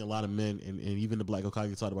 Because I think a lot of men, and even the Black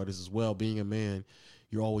Hokage talked about this as well, being a man,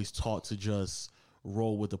 you're always taught to just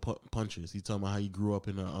roll with the punches. He's talking about how he grew up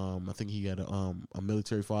in I think he had a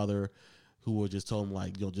military father who would just tell him,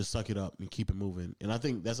 like, yo, just suck it up and keep it moving. And I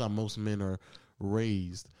think that's how most men are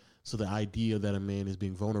raised. So the idea that a man is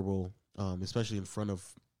being vulnerable, especially in front of,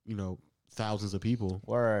 thousands of people.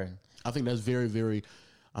 Word. I think that's very, very...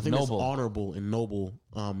 I think noble. that's honorable and noble,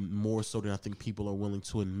 more so than I think people are willing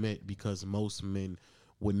to admit, because most men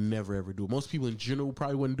would never ever do it. Most people in general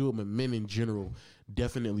probably wouldn't do it, but men in general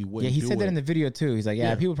definitely wouldn't. Yeah, he said that in the video too. He's like,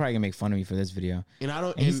 yeah, people probably gonna make fun of me for this video. And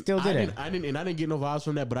he still did it. I didn't get no vibes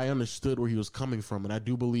from that, but I understood where he was coming from, and I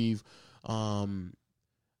do believe, I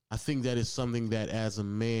think that is something that as a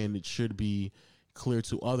man it should be clear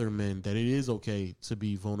to other men that it is okay to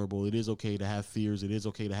be vulnerable. It is okay to have fears. It is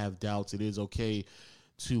okay to have doubts. It is okay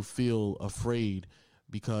to feel afraid,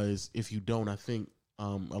 because if you don't, I think a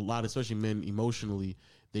lot, especially men emotionally,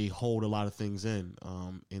 they hold a lot of things in,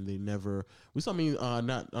 and they never. I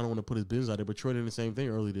don't want to put his business out there, but Troy did the same thing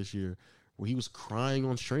early this year, where he was crying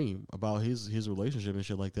on stream about his relationship and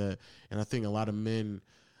shit like that. And I think a lot of men,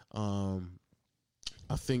 I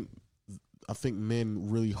think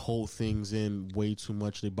men really hold things in way too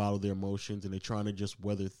much. They bottle their emotions and they're trying to just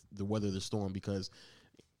weather the storm, because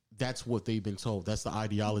that's what they've been told. That's the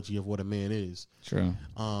ideology of what a man is. True.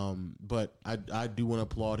 But I do want to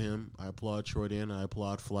applaud him. I applaud Troy Dan. I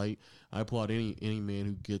applaud Flight. I applaud any man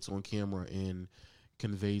who gets on camera and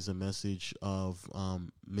conveys a message of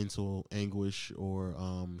mental anguish or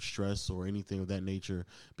stress or anything of that nature,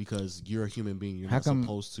 because you're a human being. You're not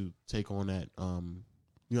supposed to take on that.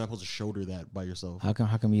 You're not supposed to shoulder that by yourself. How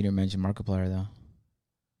come you didn't mention Markiplier though?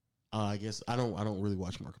 I guess I don't really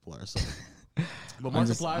watch Markiplier, so. But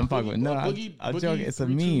Markiplier, I'm joking. It's a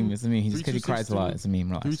meme. It's a meme. He just because he cries a lot. It's a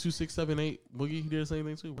meme. 3, 2, 6, 7, 8. Boogie, he did the same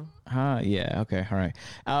thing too, bro. Yeah. Okay. All right.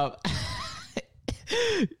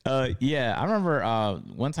 Yeah, I remember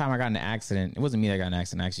one time I got in an accident. It wasn't me that got in an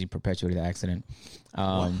accident. I actually perpetuated the accident.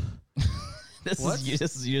 This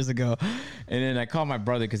is years ago. And then I called my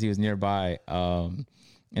brother because he was nearby. And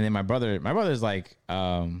then my brother's like,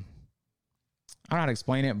 I don't know how to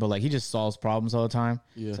explain it, but like he just solves problems all the time.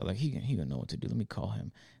 Yeah. So like he gonna know what to do. Let me call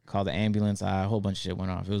him. Call the ambulance. A whole bunch of shit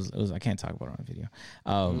went off. It was I can't talk about it on video.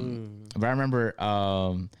 But I remember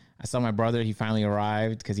I saw my brother. He finally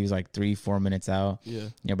arrived because he was like 3-4 minutes out.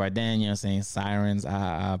 Yeah. By then, you know what I'm saying? Sirens,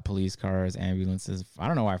 police cars, ambulances. I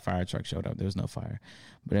don't know why a fire truck showed up. There was no fire.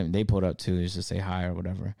 But they pulled up too. Just to say hi or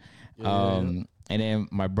whatever. And then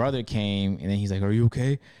my brother came and then he's like, "Are you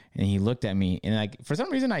okay?" And he looked at me. And like for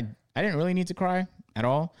some reason, I didn't really need to cry at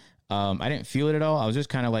all. I didn't feel it at all. I was just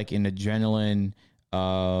kind of like in adrenaline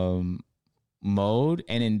mode.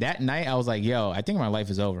 And in that night, I was like, yo, I think my life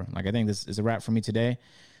is over. Like, I think this is a wrap for me today.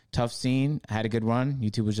 Tough scene. I had a good run.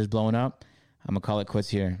 YouTube was just blowing up. I'm going to call it quits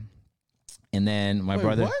here. And then my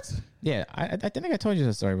brother. What? Yeah. I think I told you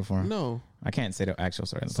the story before. No. I can't say the actual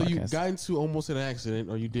story on the podcast. So you got into almost an accident,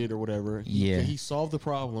 or you did, or whatever. He solved the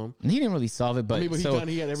problem. And he didn't really solve it, but, he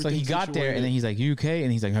got there, and then he's like, "You okay?"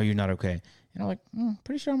 And he's like, "No, you're not okay." And I'm like,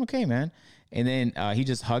 "Pretty sure I'm okay, man." And then he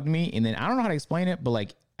just hugged me, and then I don't know how to explain it, but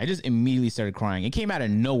like I just immediately started crying. It came out of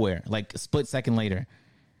nowhere, like a split second later.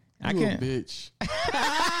 A bitch.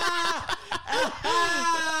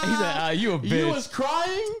 He's like, "You a bitch." You was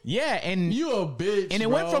crying? Yeah, and you a bitch. And it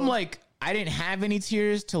went from like I didn't have any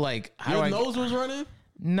tears to like your nose was running.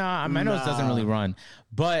 Nah, my nose doesn't really run.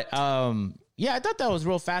 But yeah, I thought that was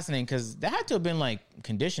real fascinating because that had to have been like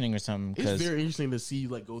conditioning or something. It's very interesting to see you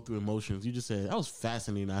like go through emotions. You just said that was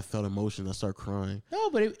fascinating. I felt emotion. I started crying.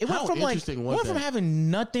 No, but it went from like from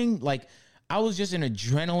having nothing. Like I was just in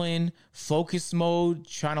adrenaline focus mode,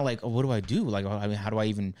 trying to like, oh, what do I do? Like, I mean, how do I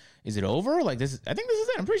even? Is it over? Like this? I think this is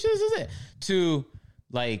it. I'm pretty sure this is it. To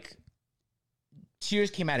like.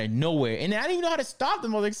 Tears came out of nowhere, and I didn't even know how to stop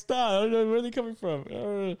them. I was like, "Stop! I don't know where they're coming from."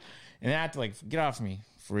 And then I had to like get off me,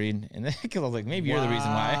 Fareed. And then because I was like, "Maybe you're the reason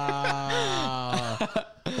why."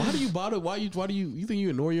 Why do you bother? Why do you think you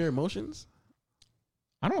ignore your emotions?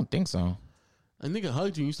 I don't think so. A nigga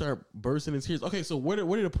hugged you, and you start bursting in tears. Okay, so where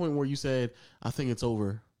did the point where you said, "I think it's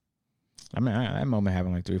over"? I mean, that moment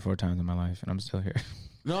happened like 3 or 4 times in my life, and I'm still here.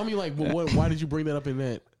 No, I mean, like, why did you bring that up in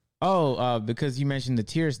that? Oh, because you mentioned the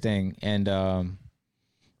tears thing, and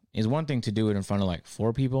it's one thing to do it in front of like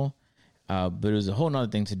 4 people, but it was a whole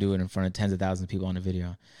nother thing to do it in front of tens of thousands of people on the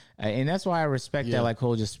video. And that's why I respect that like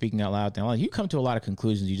whole just speaking out loud thing. Like, you come to a lot of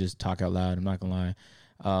conclusions, you just talk out loud. I'm not gonna lie.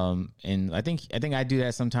 And I think I do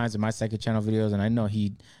that sometimes in my second channel videos, and I know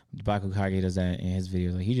Baku Kage does that in his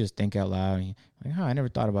videos. Like, he just think out loud. And like, I never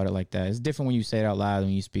thought about it like that. It's different when you say it out loud than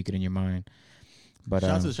when you speak it in your mind. But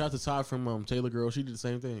shout to Todd from Taylor Girl. She did the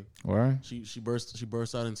same thing. Where she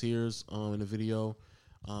burst out in tears in the video.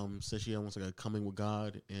 Said she almost like a coming with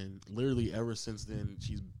God, and literally ever since then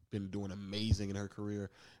she's been doing amazing in her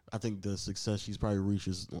career. I think the success she's probably reached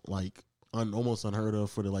is like almost unheard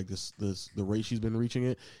of for the rate she's been reaching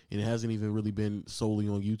it, and it hasn't even really been solely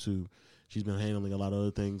on YouTube. She's been handling a lot of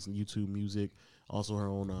other things, YouTube music, also her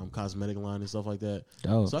own cosmetic line and stuff like that.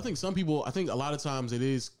 Oh. So I think a lot of times it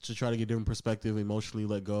is to try to get different perspective, emotionally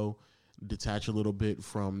let go, detach a little bit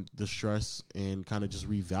from the stress, and kind of just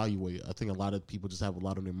reevaluate. I think a lot of people just have a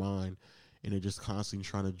lot on their mind, and they're just constantly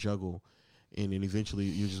trying to juggle, and then eventually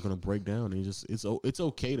you're just gonna break down. And it's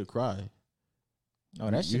okay to cry.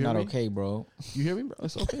 Oh, that shit not okay, bro. You hear me, bro?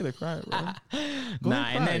 It's okay to cry, bro.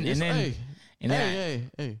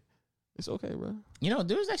 Hey, it's okay, bro. You know,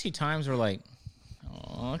 there was actually times where like,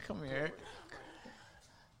 oh, come here.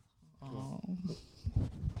 Oh.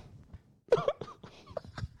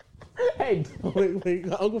 Hey,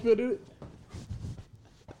 wait, Uncle Phil did it.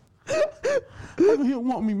 Uncle Phil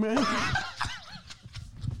want me, man.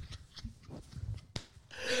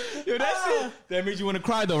 Yo, that's it. That made you want to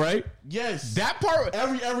cry, though, right? Yes. That part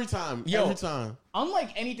every time. Yo, every time.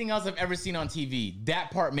 Unlike anything else I've ever seen on TV, that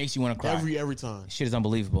part makes you want to cry. Every time. Shit is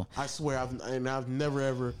unbelievable. I swear, I've never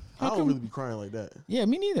ever. I don't really be crying like that. Yeah,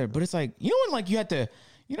 me neither. But it's like, you know when like you had to,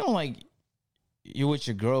 you know like you're with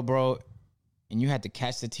your girl, bro, and you had to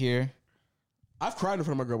catch the tear. I've cried in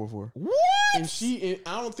front of my girl before. What? And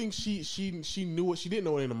I don't think she knew it. She didn't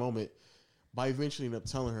know it in the moment. But I eventually ended up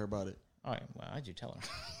telling her about it. All right, well, how'd you tell her?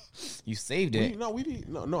 You saved it. We didn't.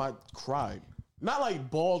 No, I cried. Not like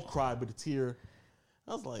bald cried, but a tear.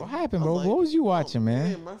 I was like, what happened, bro? What was you watching,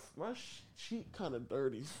 man? My cheek kind of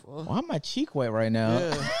dirty. Why my cheek wet right now?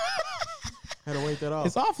 Yeah. Had to wait that off.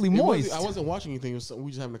 It's awfully moist. I wasn't watching anything.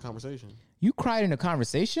 We just having a conversation. You cried in a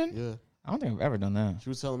conversation? Yeah. I don't think I've ever done that. She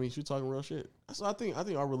was telling me, she was talking real shit. So I think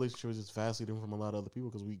our relationship is just vastly different from a lot of other people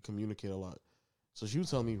because we communicate a lot. So she was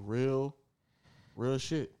telling me real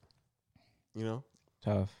shit. You know?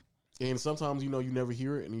 Tough. And sometimes, you never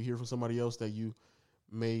hear it and you hear from somebody else that you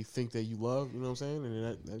may think that you love, you know what I'm saying?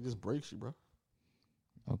 And that just breaks you, bro.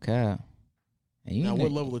 Okay. Now,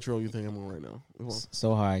 what level of troll you think I'm on right now?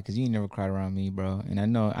 So high, because you ain't never cried around me, bro. And I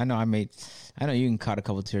know you can caught a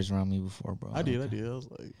couple tears around me before, bro. I did. I was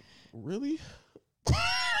like, really?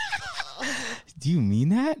 Do you mean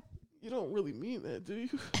that? You don't really mean that, do you?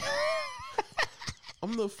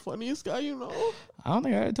 I'm the funniest guy you know. I don't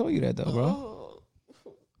think I ever told you that, though, bro.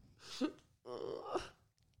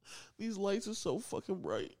 These lights are so fucking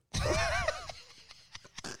bright.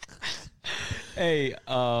 Hey,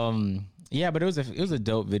 yeah, but it was a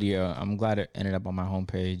dope video. I'm glad it ended up on my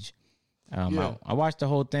homepage. I watched the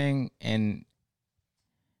whole thing, and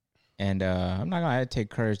I'm not gonna take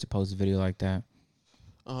courage to post a video like that.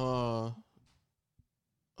 I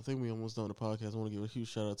think we almost done the podcast. I want to give a huge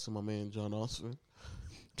shout out to my man John Ossoff.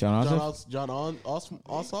 John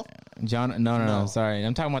Ossoff? No. Sorry,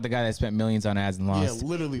 I'm talking about the guy that spent millions on ads and lost. Yeah,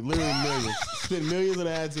 literally millions. Spent millions on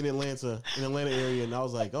ads in Atlanta area, and I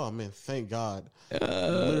was like, oh man, thank God.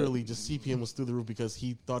 Literally, just CPM was through the roof because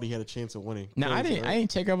he thought he had a chance of winning. Now I didn't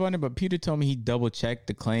check up on it, but Peter told me he double checked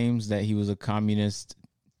the claims that he was a communist.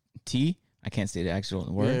 I can't say the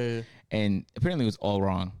actual word, yeah. And apparently it was all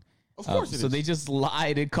wrong. Of course, so they just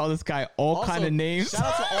lied and called this guy all kind of names. Shout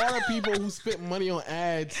out to all the people who spent money on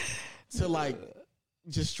ads to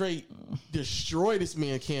just straight destroy this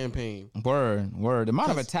man campaign. Word. The amount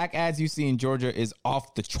of attack ads you see in Georgia is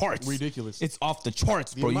off the charts. Ridiculous. It's off the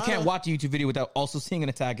charts, bro. You can't watch a YouTube video without also seeing an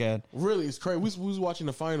attack ad. Really, it's crazy. We was watching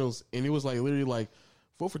the finals, and it was literally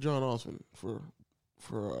vote for John Ossoff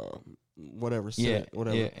for whatever. Senate,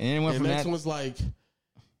 whatever. Yeah. And then the next one was like,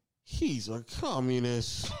 he's a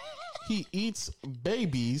communist. He eats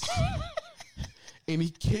babies and he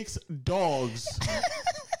kicks dogs.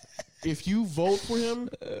 If you vote for him,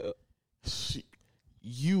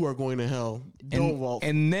 you are going to hell. Don't vote.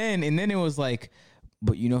 And then it was like,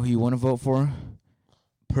 but you know who you want to vote for?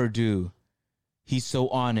 Purdue. He's so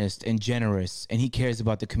honest and generous, and he cares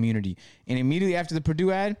about the community. And immediately after the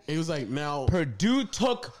Purdue ad, it was like, now Purdue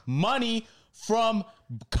took money from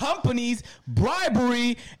companies,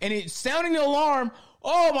 bribery, and it's sounding the alarm.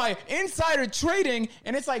 Oh my, insider trading.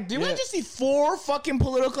 And it's like, did we just see 4 fucking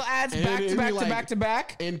political ads back to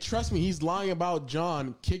back? And trust me, he's lying about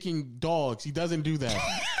John kicking dogs. He doesn't do that.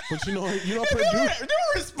 But Purdue. They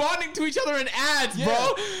were responding to each other in ads, bro.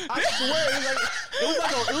 I swear,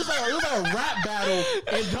 it was like a rap battle.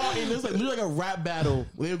 And it was literally like a rap battle.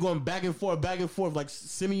 They were going back and forth, like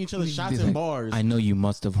sending each other shots in bars. I know you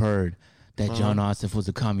must have heard that John Ossoff was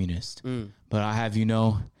a communist. But I have you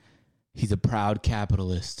know, he's a proud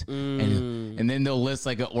capitalist. And then they'll list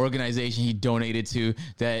an organization he donated to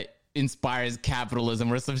that inspires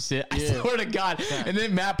capitalism or some shit. I swear to God. Yeah. And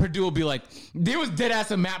then Matt Purdue will be like, there was dead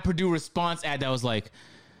ass a Matt Purdue response ad that was like,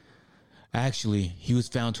 actually, he was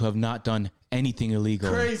found to have not done anything illegal.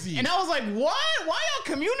 Crazy. And I was like, what? Why y'all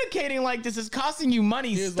communicating like this? Is costing you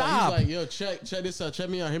money. Stop. He's like, yo, check this out. Check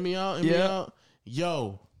me out. Hear me out.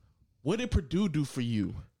 Yo, what did Purdue do for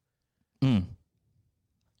you?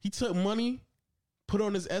 He took money, put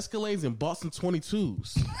on his Escalades, and bought some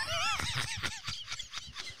 22s.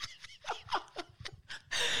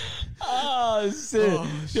 Oh,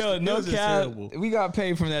 shit. Yo, no cap. We got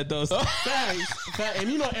paid from that, though. Facts.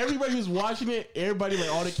 And everybody who's watching it,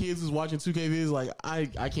 all the kids who's watching 2K videos, like, I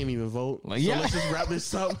can't even vote. Let's just wrap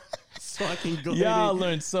this up so I can go. Y'all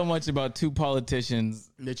learned so much about 2 politicians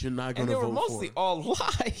that you're not going to vote for. And they were mostly all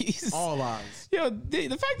lies. All lies. Yo, the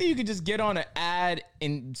fact that you could just get on an ad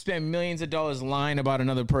and spend millions of dollars lying about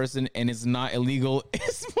another person and it's not illegal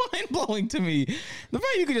is mind-blowing to me. The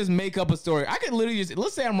fact you could just make up a story. I could literally just,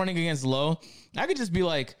 let's say I'm running against Lowe. I could just be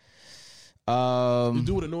like, you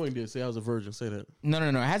do what Annoying did. Say I was a virgin. Say that. No.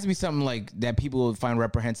 It has to be something like that people would find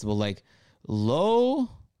reprehensible. Like, Lowe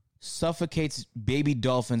suffocates baby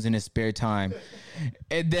dolphins in his spare time.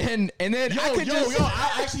 And then I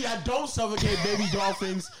don't suffocate baby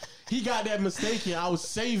dolphins. He got that mistaken. I was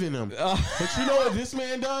saving them. But you know what this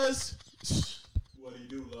man does? What do you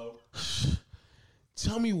do, Lo?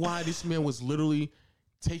 Tell me why this man was literally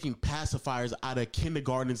taking pacifiers out of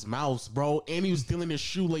kindergarten's mouths, bro, and he was stealing their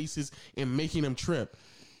shoelaces and making them trip.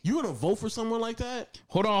 You gonna vote for someone like that?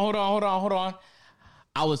 Hold on.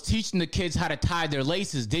 I was teaching the kids how to tie their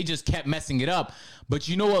laces. They just kept messing it up. But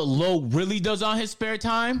you know what Lo really does on his spare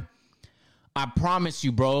time? I promise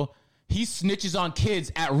you, bro. He snitches on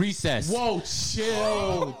kids at recess. Whoa,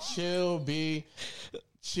 chill, B.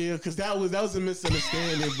 Chill, because that was a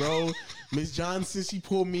misunderstanding, bro. Miss Johnson, she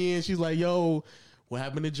pulled me in. She's like, yo, what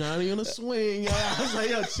happened to Johnny on the swing? I was like,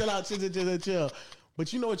 yo, chill out, chill.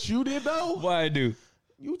 But you know what you did, though? What I do?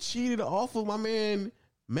 You cheated off of my man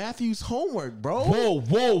Matthew's homework, bro. Whoa.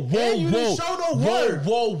 You didn't show no work.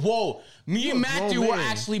 Whoa. Me You and a Matthew grown were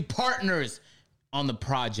man. actually partners on the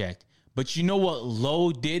project. But you know what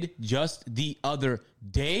Lo did just the other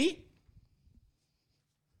day?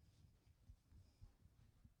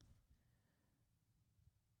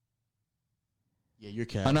 Yeah, you're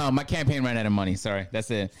cat. Oh, no, my campaign ran out of money. Sorry.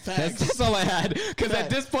 That's it. That's all I had. Because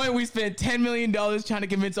at this point, we spent $10 million trying to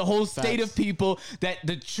convince a whole state of people that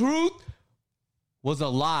the truth was a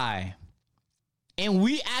lie. And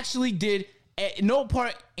we actually did, at no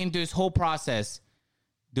part in this whole process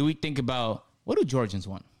do we think about, what do Georgians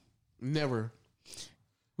want? Never.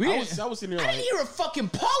 We I didn't- was sitting there I like, didn't hear a fucking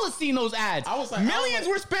policy in those ads. Millions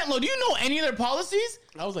were spent. Lo, do you know any of their policies?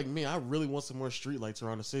 I was like, man, I really want some more streetlights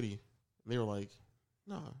around the city. And they were like,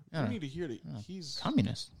 nah, Yeah. you need to hear that he's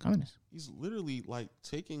Communist. he's literally like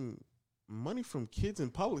taking money from kids in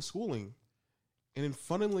public schooling and then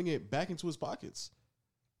funneling it back into his pockets.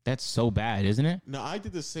 That's so bad, isn't it? Now, I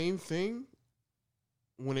did the same thing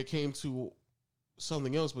when it came to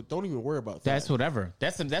something else, but don't even worry about that. That's whatever.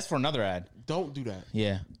 That's for another ad. Don't do that.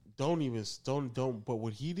 Yeah. Don't. But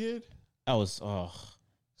what he did, That was, oh.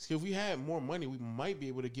 see, if we had more money, we might be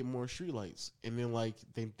able to get more streetlights. And then, like,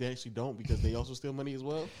 they actually don't because they also steal money as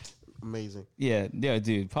well. Amazing. Yeah,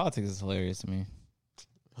 dude. Politics is hilarious to me.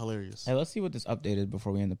 Hilarious. Hey, let's see what this update is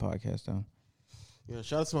before we end the podcast, though. Yeah,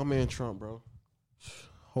 shout out to my man Trump, bro.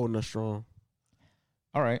 Holding us strong.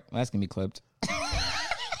 All right, well, that's gonna be clipped.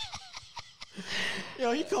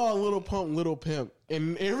 Yo, he called Little Pump Little Pimp.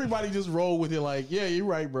 And everybody just rolled with it like, yeah, you're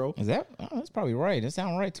right, bro. Is that? Oh, that's probably right. That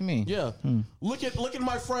sounds right to me. Yeah. Look at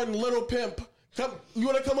my friend Little Pimp. Come, you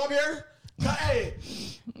want to come up here? Hey,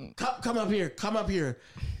 come up here. Come up here.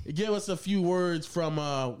 Give us a few words from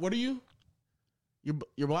what are you?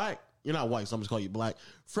 You're black. You're not white, so I'm just calling you black.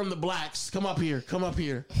 From the blacks, come up here. Come up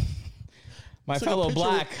here. My Took a fellow picture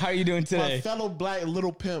black, with- how are you doing My today? fellow black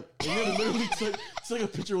Little Pimp. And then literally took a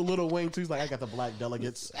picture with Little Wayne too. He's like, I got the black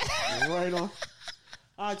delegates right on.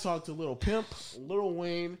 I talked to Little Pimp, Little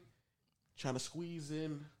Wayne, trying to squeeze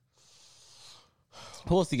in.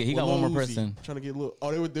 Who else to get? He got Lil one more Uzi, person. trying to get little.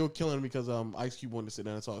 Oh, they were killing him because Ice Cube wanted to sit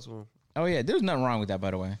down and talk to him. Oh yeah, there's nothing wrong with that,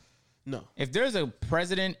 by the way. No, If there's a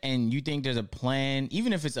president and you think there's a plan,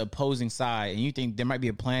 even if it's opposing side, and you think there might be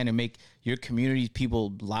a plan to make your community's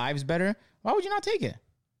people lives better, why would you not take it?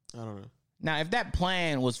 I don't know. Now, if that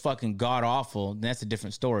plan was fucking god awful, then that's a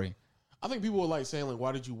different story. I think people were like saying like,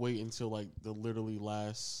 why did you wait until like the literally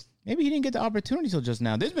last? Maybe he didn't get the opportunity till just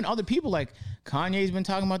now. There's been other people like Kanye's been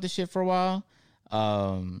talking about this shit for a while.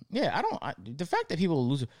 The fact that people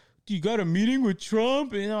lose. Do you got a meeting with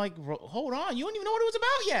Trump? And they're like, hold on, you don't even know what it was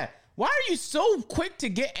about yet. Why are you so quick to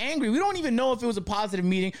get angry? We don't even know if it was a positive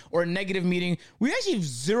meeting or a negative meeting. We actually have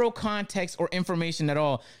zero context or information at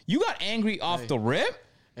all. You got angry off the rip?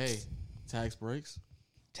 Hey, tax breaks.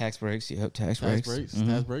 Tax breaks. Yep, tax Tax breaks. breaks. Mhm.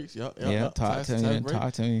 Tax breaks. Yep. Yeah, talk to me. break.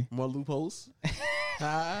 Talk to me. More loopholes.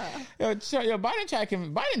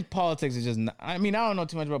 Biden politics is just. I mean, I don't know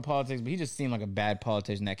too much about politics, but he just seemed like a bad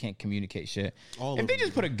politician that can't communicate shit. If they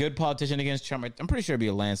just put a good politician against Trump, I'm pretty sure it'd be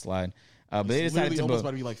a landslide. But they It's decided literally to. almost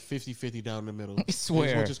about to be like 50-50 down the middle. I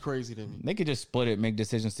swear. Which is crazy to me. They could just split it, make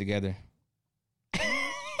decisions together.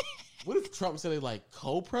 What if Trump said they like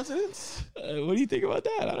co-presidents? What do you think about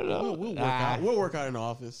that? I don't know. We'll work out in the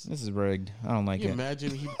office. This is rigged. I don't like Can you it.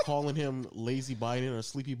 imagine he calling him lazy Biden or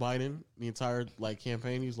sleepy Biden the entire like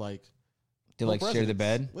campaign? He's like, They like share the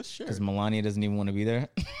bed Let's share. because Melania doesn't even want to be there.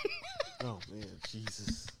 Oh man,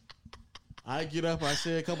 Jesus. I get up, I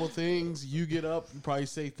say a couple things. You get up, you probably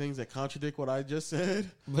say things that contradict what I just said.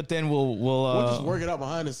 But then we'll We'll just work it out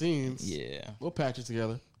behind the scenes. Yeah, We'll patch it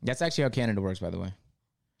together. that's actually how Canada works, by the way.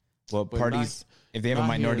 Well, But parties, if they have a not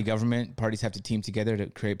minority here. government, parties have to team together to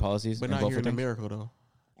create policies. But and not vote here for in things. America, though.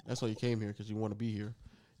 That's why you came here, because you want to be here.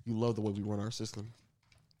 You love the way we run our system.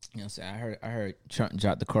 You know, so I heard Trump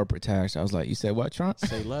dropped the corporate tax. I was like, you said what, Trump?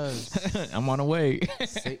 Say less. I'm on the way.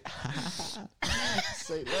 Say less.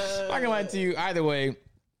 I can lie to you. Either way,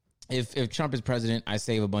 if Trump is president, I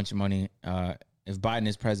save a bunch of money if Biden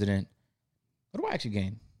is president, what do I actually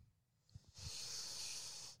gain?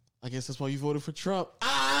 I guess that's why you voted for Trump.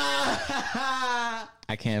 I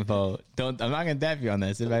can't vote. I'm not gonna dap you on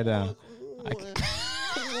that. Sit back down.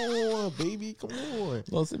 Come on, baby. Come on.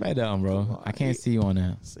 Well, sit back down, bro. I can't see you on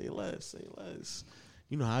that. Say less. Say less.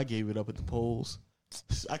 You know how I gave it up at the polls.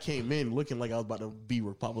 I came in looking like I was about to be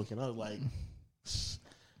Republican. I was like,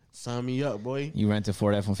 sign me up, boy. You rent a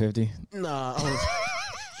Ford F-150? Nah. I was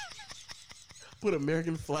put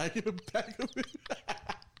American flag in the back of it.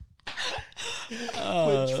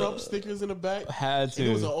 Put Trump stickers in the back. Had to.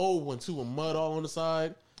 And it was an old one too, with mud all on the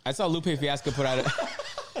side. I saw Lupe Fiasco put out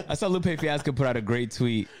a great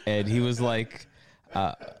tweet, and he was like,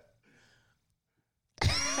 I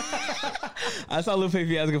saw Lupe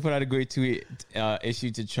Fiasco put out a great tweet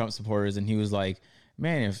issued to Trump supporters, and he was like,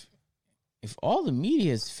 man, if all the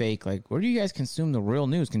media is fake, like, where do you guys consume the real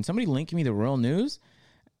news? Can somebody link me the real news?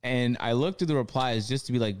 And I looked through the replies just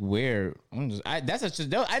to be like, where? I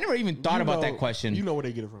never even thought about that question. You know where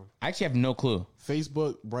they get it from. I actually have no clue.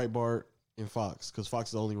 Facebook, Breitbart, and Fox, because Fox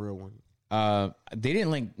is the only real one. They didn't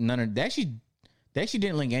link none of. They actually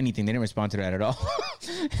didn't link anything. They didn't respond to that at all.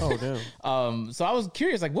 Oh damn. So I was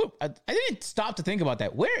curious, like, what? I didn't stop to think about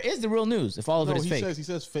that. Where is the real news if all of it is fake?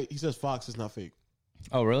 He says Fox is not fake.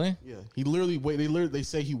 Oh really? Yeah. They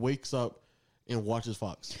say he wakes up and watches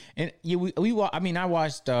Fox. And yeah, I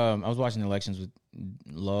watched. I was watching the elections with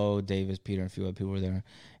Lowe, Davis, Peter, and a few other people were there,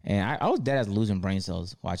 and I was dead as losing brain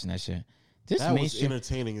cells watching that shit. That was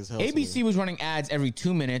entertaining as hell. ABC was running ads every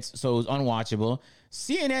 2 minutes, so it was unwatchable.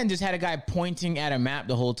 CNN just had a guy pointing at a map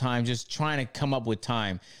the whole time, just trying to come up with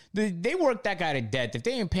time. They worked that guy to death. If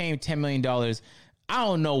they didn't pay him $10 million, I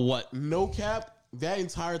don't know what. No cap. That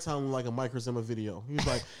entire time was like a Mike Zimmer video. He was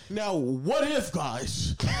like, now what if,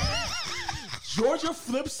 guys, Georgia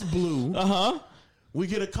flips blue. We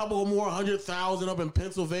get a couple more 100,000 up in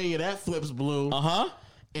Pennsylvania. That flips blue. And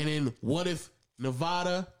then what if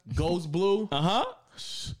Nevada goes blue? Biden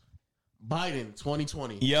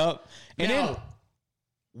 2020. Yep. And now,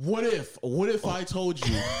 then what if I told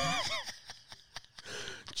you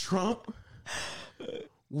Trump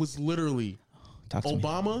was literally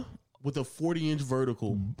Obama with a 40-inch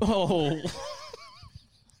vertical? Oh.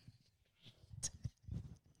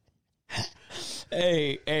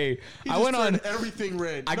 Hey, I went on everything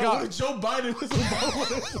red. I got Joe Biden was Obama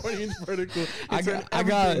with a 40-inch vertical.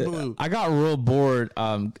 I got real bored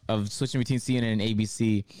of switching between CNN and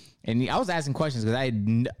ABC, and I was asking questions because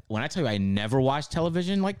when I tell you I never watched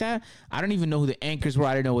television like that, I don't even know who the anchors were.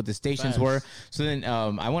 I didn't know what the stations were. So then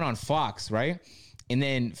I went on Fox, right? And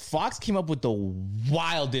then Fox came up with the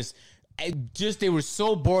wildest. They were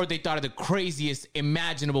so bored they thought of the craziest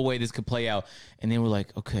imaginable way this could play out, and they were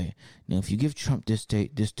like, okay, now if you give Trump this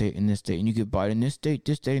date, and this date, and you give Biden this date,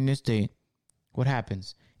 and this date, what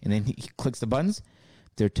happens? And then he clicks the buttons.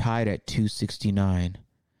 They're tied at 269.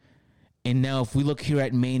 And now if we look here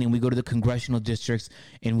at Maine and we go to the congressional districts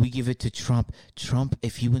and we give it to Trump,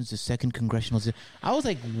 if he wins the second congressional district, I was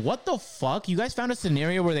like, what the fuck? You guys found a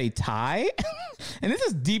scenario where they tie? And this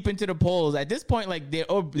is deep into the polls. At this point, like they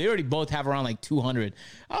already both have around like 200.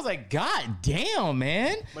 I was like, God damn,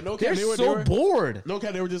 man. But no, they're so bored. No,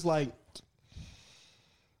 they were just like,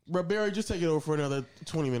 bro, Barry, just take it over for another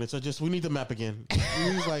 20 minutes. We need the map again.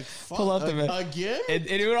 And he was like, fuck, pull up the map again? And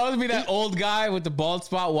it would always be that old guy with the bald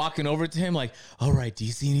spot walking over to him like, all right, do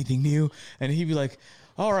you see anything new? And he'd be like,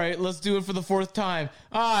 all right, let's do it for the fourth time.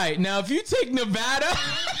 All right, now if you take Nevada.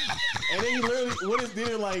 And then he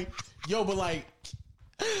literally, like, yo, but like,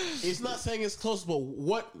 it's not saying it's close, but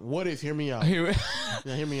what if, hear me out. Hear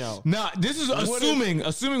me out. Nah, this is assuming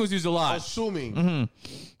was used a lot. Assuming. Mm-hmm.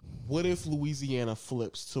 What if Louisiana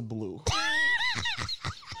flips to blue?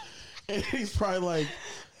 And he's probably like,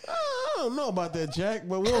 I don't know about that, Jack,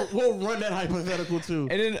 but we'll run that hypothetical too.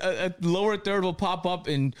 And then a lower third will pop up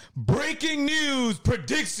in breaking news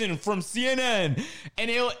prediction from CNN.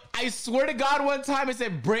 And I swear to God, one time it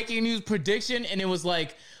said breaking news prediction, and it was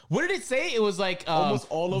like, what did it say? It was like almost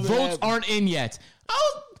all of votes aren't in yet.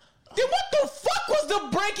 Then what the fuck was the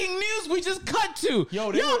breaking news we just cut to?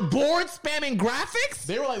 You're bored spamming graphics?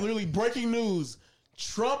 They were like literally breaking news.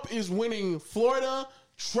 Trump is winning Florida.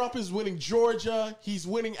 Trump is winning Georgia. He's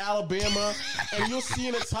winning Alabama. And you'll see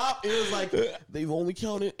in the top, it was like, they've only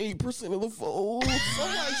counted 8% of the votes.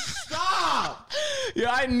 I'm like, stop.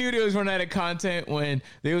 Yeah, I knew they was running out of content when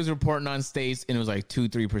they was reporting on states and it was like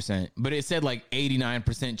 2-3%. But it said like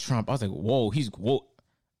 89% Trump. I was like, whoa,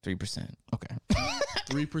 3%. Okay.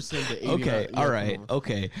 3% to 89%. Okay, all right,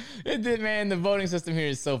 okay. Man, the voting system here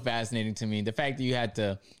is so fascinating to me. The fact that you had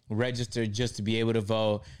to register just to be able to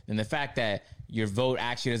vote, and the fact that your vote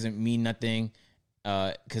actually doesn't mean nothing,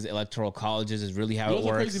 because electoral colleges is really how You know it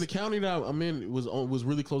what's works. crazy? The county that I'm in was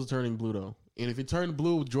really close to turning blue though, and if it turned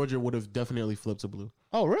blue, Georgia would have definitely flipped to blue.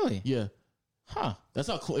 Oh, really? Yeah, Huh. that's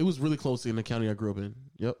how it was really close in the county I grew up in.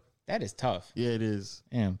 Yep. That is tough. Yeah, it is.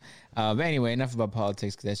 Damn. But anyway, enough about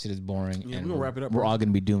politics because that shit is boring. Yeah, and we're gonna wrap it up, We're bro. all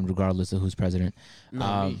gonna be doomed regardless of who's president.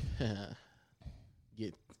 Not me.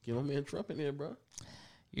 Get my man Trump in there, bro.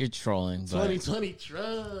 You're trolling. But 2020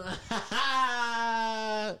 Trump.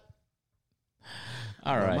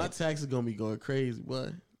 all Bro, right. my tax is gonna be going crazy,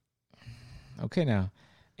 boy. Okay, now.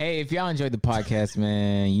 Hey, if y'all enjoyed the podcast,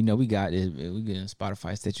 man, you know we got it. We get on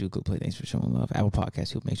Spotify, Stitcher, Google Play. Thanks for showing love. Apple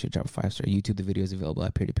Podcasts, make sure to drop a 5-star. YouTube, the video is available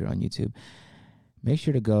at peer-to-peer on YouTube. Make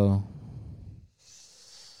sure to go.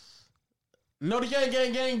 No, the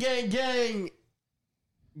gang.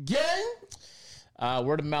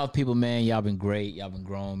 Word of mouth, people, man. Y'all been great. Y'all been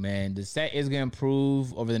growing, man. The set is gonna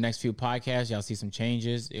improve over the next few podcasts. Y'all see some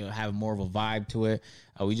changes. It'll have more of a vibe to it.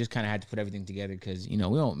 We just kind of had to put everything together because we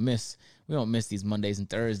don't miss these Mondays and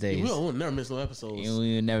Thursdays. We'll never miss no episodes. We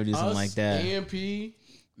would never do something like that. AMP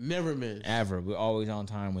never miss. Ever. We're always on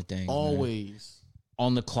time with things. Always. Man.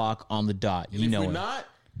 On the clock, on the dot. And you if know we're it. not,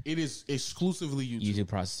 it is exclusively YouTube. YouTube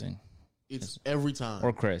processing. It's every time.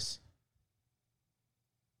 Or Chris.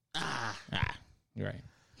 Ah. You're right.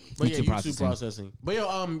 But yeah, YouTube processing. But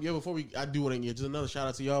before I do it again, just another shout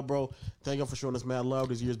out to y'all, bro. Thank y'all for showing us mad love.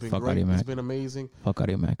 This year's been Fuck great. Audio Mac. It's been amazing. Fuck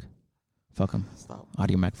Audio Mac. Fuck him. Stop.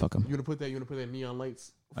 Audio Mac, fuck him. You wanna put that neon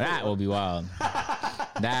lights? That will be wild.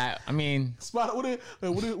 Spot. What if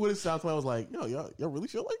SoundCloud was like, yo, y'all really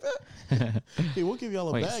feel like that? Hey, we'll give y'all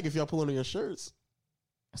a Wait. bag if y'all pull on your shirts.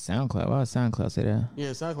 SoundCloud. Why would SoundCloud say that? Yeah,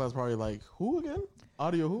 SoundCloud's probably like, who again?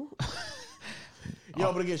 Audio who?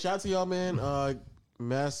 Yo, but again, shout out to y'all, man.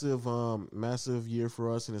 Massive year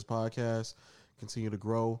for us in this podcast. Continue to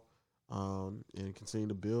grow, and continue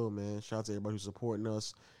to build, man. Shout out to everybody who's supporting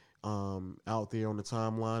us out there on the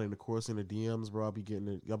timeline and of course in the DMs, bro.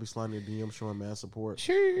 Y'all be sliding in the DMs showing mad support.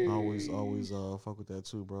 Sure. Always fuck with that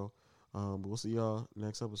too, bro. But we'll see y'all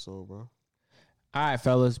next episode, bro. All right,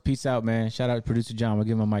 fellas. Peace out, man. Shout out to producer John. We'll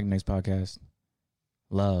give him a mic next podcast.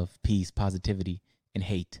 Love, peace, positivity, and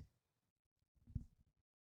hate.